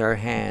blood on their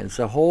hands.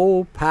 The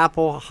whole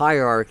papal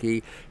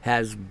hierarchy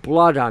has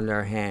blood on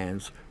their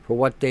hands for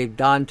what they've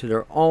done to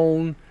their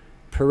own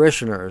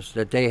parishioners,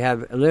 that they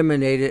have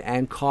eliminated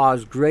and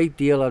caused great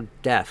deal of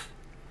death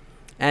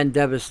and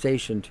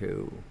devastation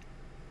to.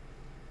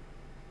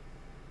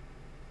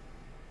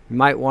 You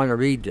might want to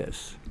read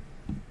this.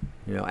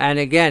 And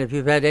again, if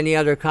you've had any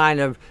other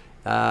kind of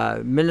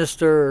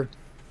minister,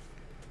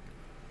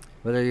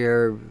 whether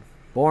you're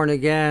born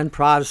again,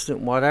 Protestant,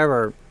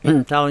 whatever,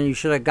 telling you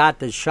should have got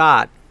the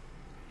shot,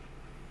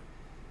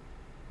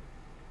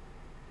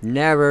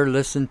 never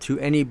listen to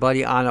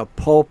anybody on a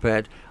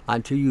pulpit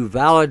until you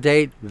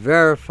validate,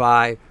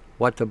 verify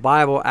what the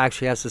Bible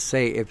actually has to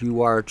say if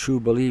you are a true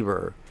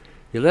believer.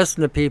 You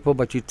listen to people,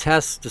 but you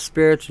test the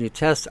spirits and you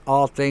test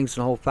all things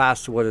and hold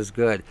fast to what is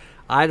good.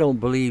 I don't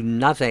believe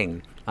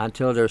nothing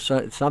until there's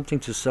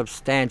something to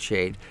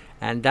substantiate,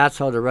 and that's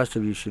how the rest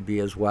of you should be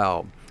as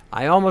well.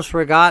 I almost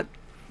forgot.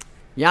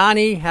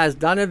 Yanni has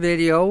done a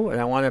video,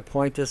 and I want to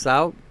point this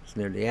out. It's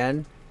near the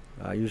end.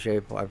 Usually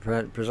I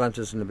present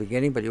this in the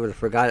beginning, but you would have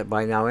forgot it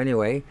by now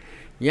anyway.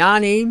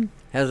 Yanni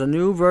has a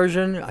new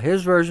version,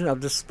 his version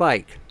of the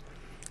spike.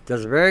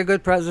 Does a very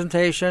good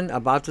presentation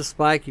about the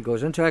spike. He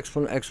goes into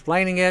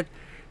explaining it.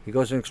 He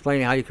goes into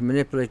explaining how you can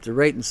manipulate the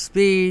rate and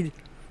speed.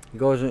 He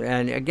goes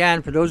and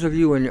again, for those of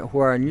you who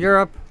are in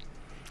Europe,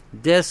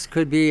 this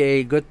could be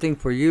a good thing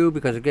for you,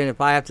 because again, if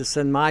I have to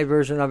send my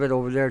version of it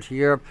over there to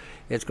Europe,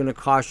 it's going to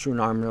cost you an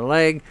arm and a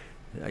leg.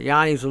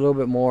 Yanni's a little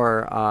bit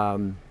more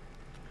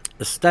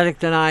aesthetic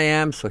than I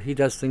am, so he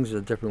does things in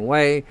a different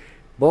way.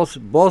 Both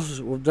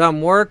of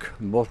them work.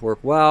 Both work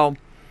well.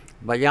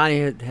 But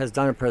Yanni has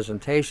done a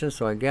presentation,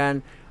 so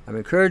again, I'm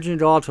encouraging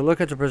you all to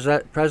look at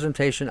the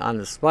presentation on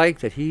the spike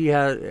that he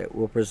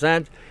will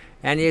present,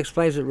 and he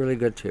explains it really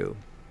good too.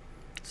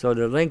 So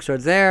the links are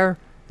there.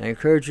 I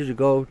encourage you to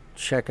go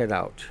check it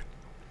out.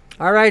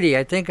 Alrighty,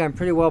 I think I'm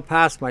pretty well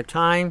past my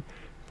time.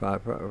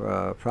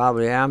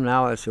 Probably am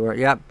now. Let's see where.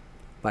 Yep,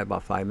 by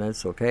about 5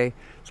 minutes. Okay,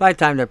 so I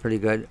timed that pretty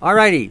good.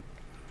 Alrighty.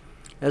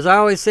 As I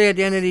always say at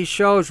the end of these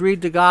shows,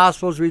 read the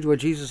Gospels, read what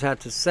Jesus had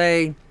to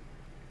say,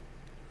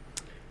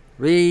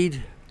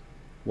 read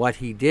what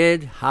he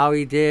did, how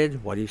he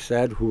did, what he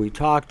said, who he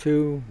talked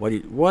to,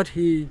 what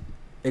he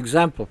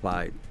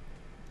exemplified.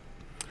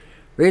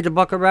 Read the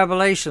book of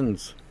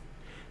Revelations.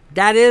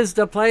 That is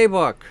the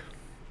playbook.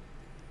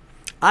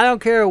 I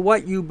don't care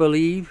what you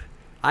believe.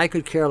 I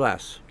could care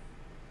less.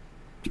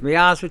 To be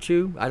honest with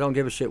you, I don't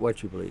give a shit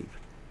what you believe.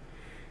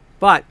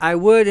 But I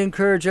would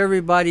encourage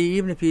everybody,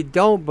 even if you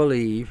don't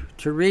believe,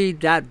 to read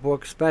that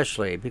book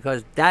especially,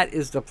 because that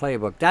is the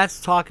playbook.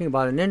 That's talking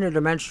about an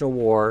interdimensional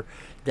war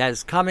that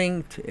is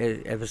coming,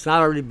 if it's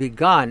not already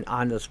begun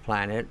on this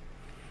planet.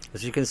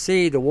 As you can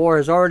see, the war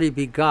has already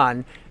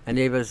begun, and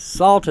they've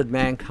assaulted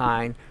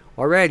mankind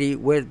already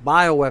with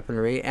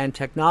bioweaponry and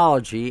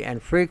technology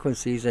and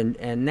frequencies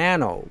and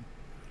nano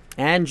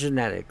and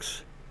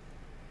genetics.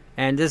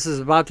 And this is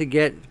about to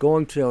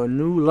going to a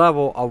new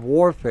level of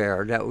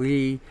warfare that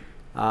we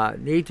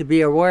need to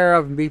be aware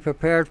of and be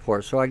prepared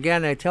for. So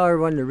again, I tell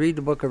everyone to read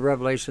the book of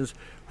Revelations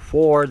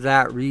for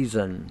that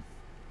reason.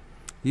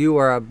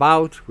 We're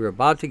about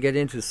to get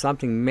into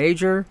something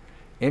major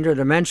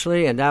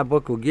interdimensionally, and that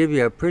book will give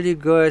you a pretty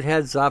good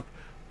heads up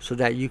so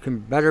that you can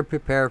better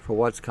prepare for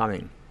what's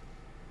coming.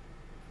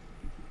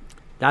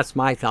 That's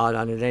my thought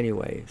on it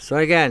anyway. So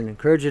again,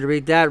 encourage you to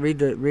read that. Read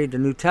the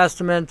New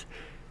Testament.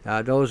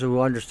 Those who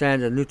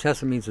understand the New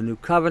Testament means the New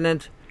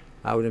Covenant,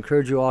 I would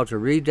encourage you all to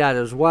read that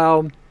as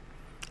well,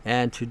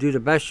 and to do the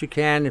best you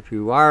can, if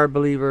you are a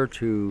believer,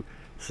 to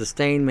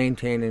sustain,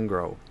 maintain, and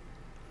grow.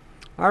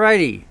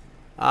 Alrighty.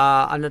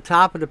 On the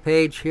top of the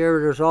page here,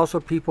 there's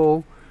also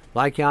people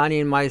like Yanni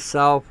and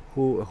myself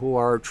who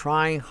are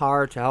trying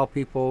hard to help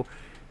people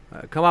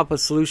come up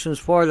with solutions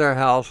for their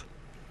health.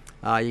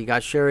 You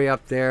got Sherry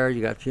up there,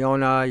 you got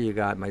Fiona, you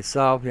got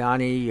myself,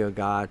 Yanni, you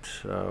got,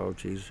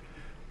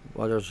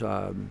 there's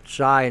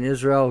Shai in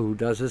Israel who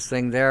does this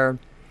thing there.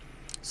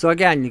 So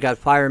again, you got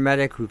Fire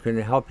Medic who can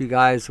help you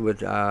guys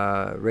with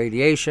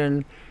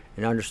radiation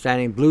and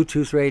understanding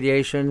Bluetooth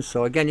radiation.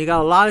 So again, you got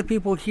a lot of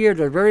people here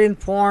that are very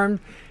informed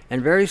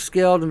and very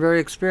skilled and very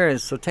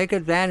experienced. So take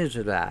advantage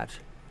of that.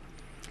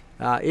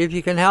 If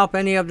you can help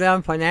any of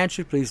them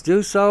financially, please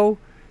do so.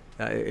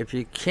 If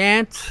you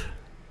can't,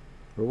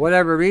 for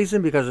whatever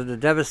reason, because of the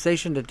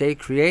devastation that they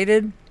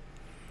created,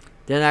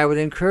 then I would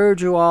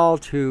encourage you all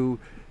to,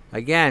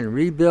 again,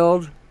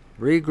 rebuild,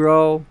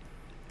 regrow,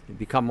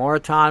 become more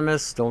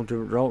autonomous. Don't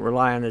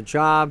rely on a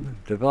job.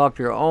 Develop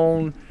your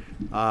own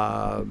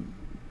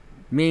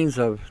means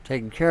of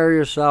taking care of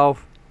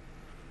yourself.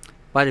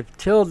 But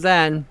until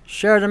then,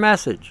 share the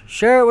message.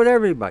 Share it with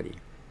everybody.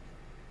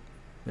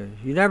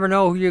 You never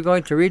know who you're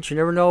going to reach. You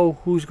never know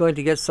who's going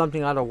to get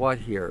something out of what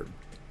here.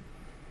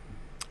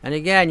 And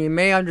again, you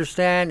may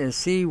understand and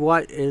see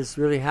what is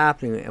really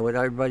happening with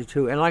everybody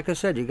too. And like I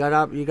said, you got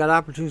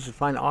opportunities to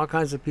find all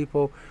kinds of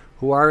people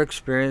who are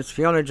experienced.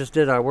 Fiona just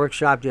did our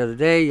workshop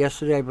yesterday,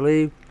 I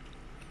believe.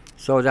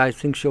 So I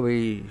think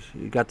you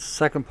got the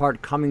second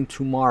part coming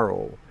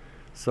tomorrow.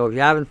 So if you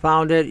haven't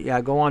found it,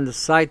 go on the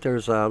site.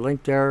 There's a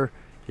link there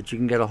that you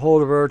can get a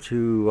hold of her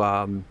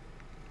to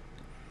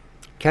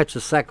catch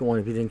the second one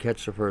if you didn't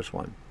catch the first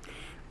one.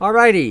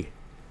 Alrighty,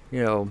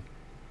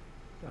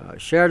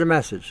 share the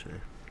message.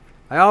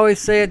 I always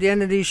say at the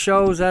end of these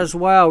shows as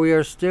well, we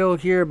are still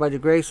here by the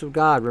grace of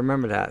God.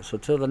 Remember that. So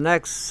till the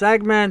next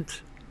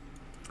segment,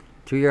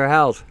 to your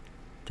health,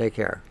 take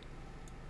care.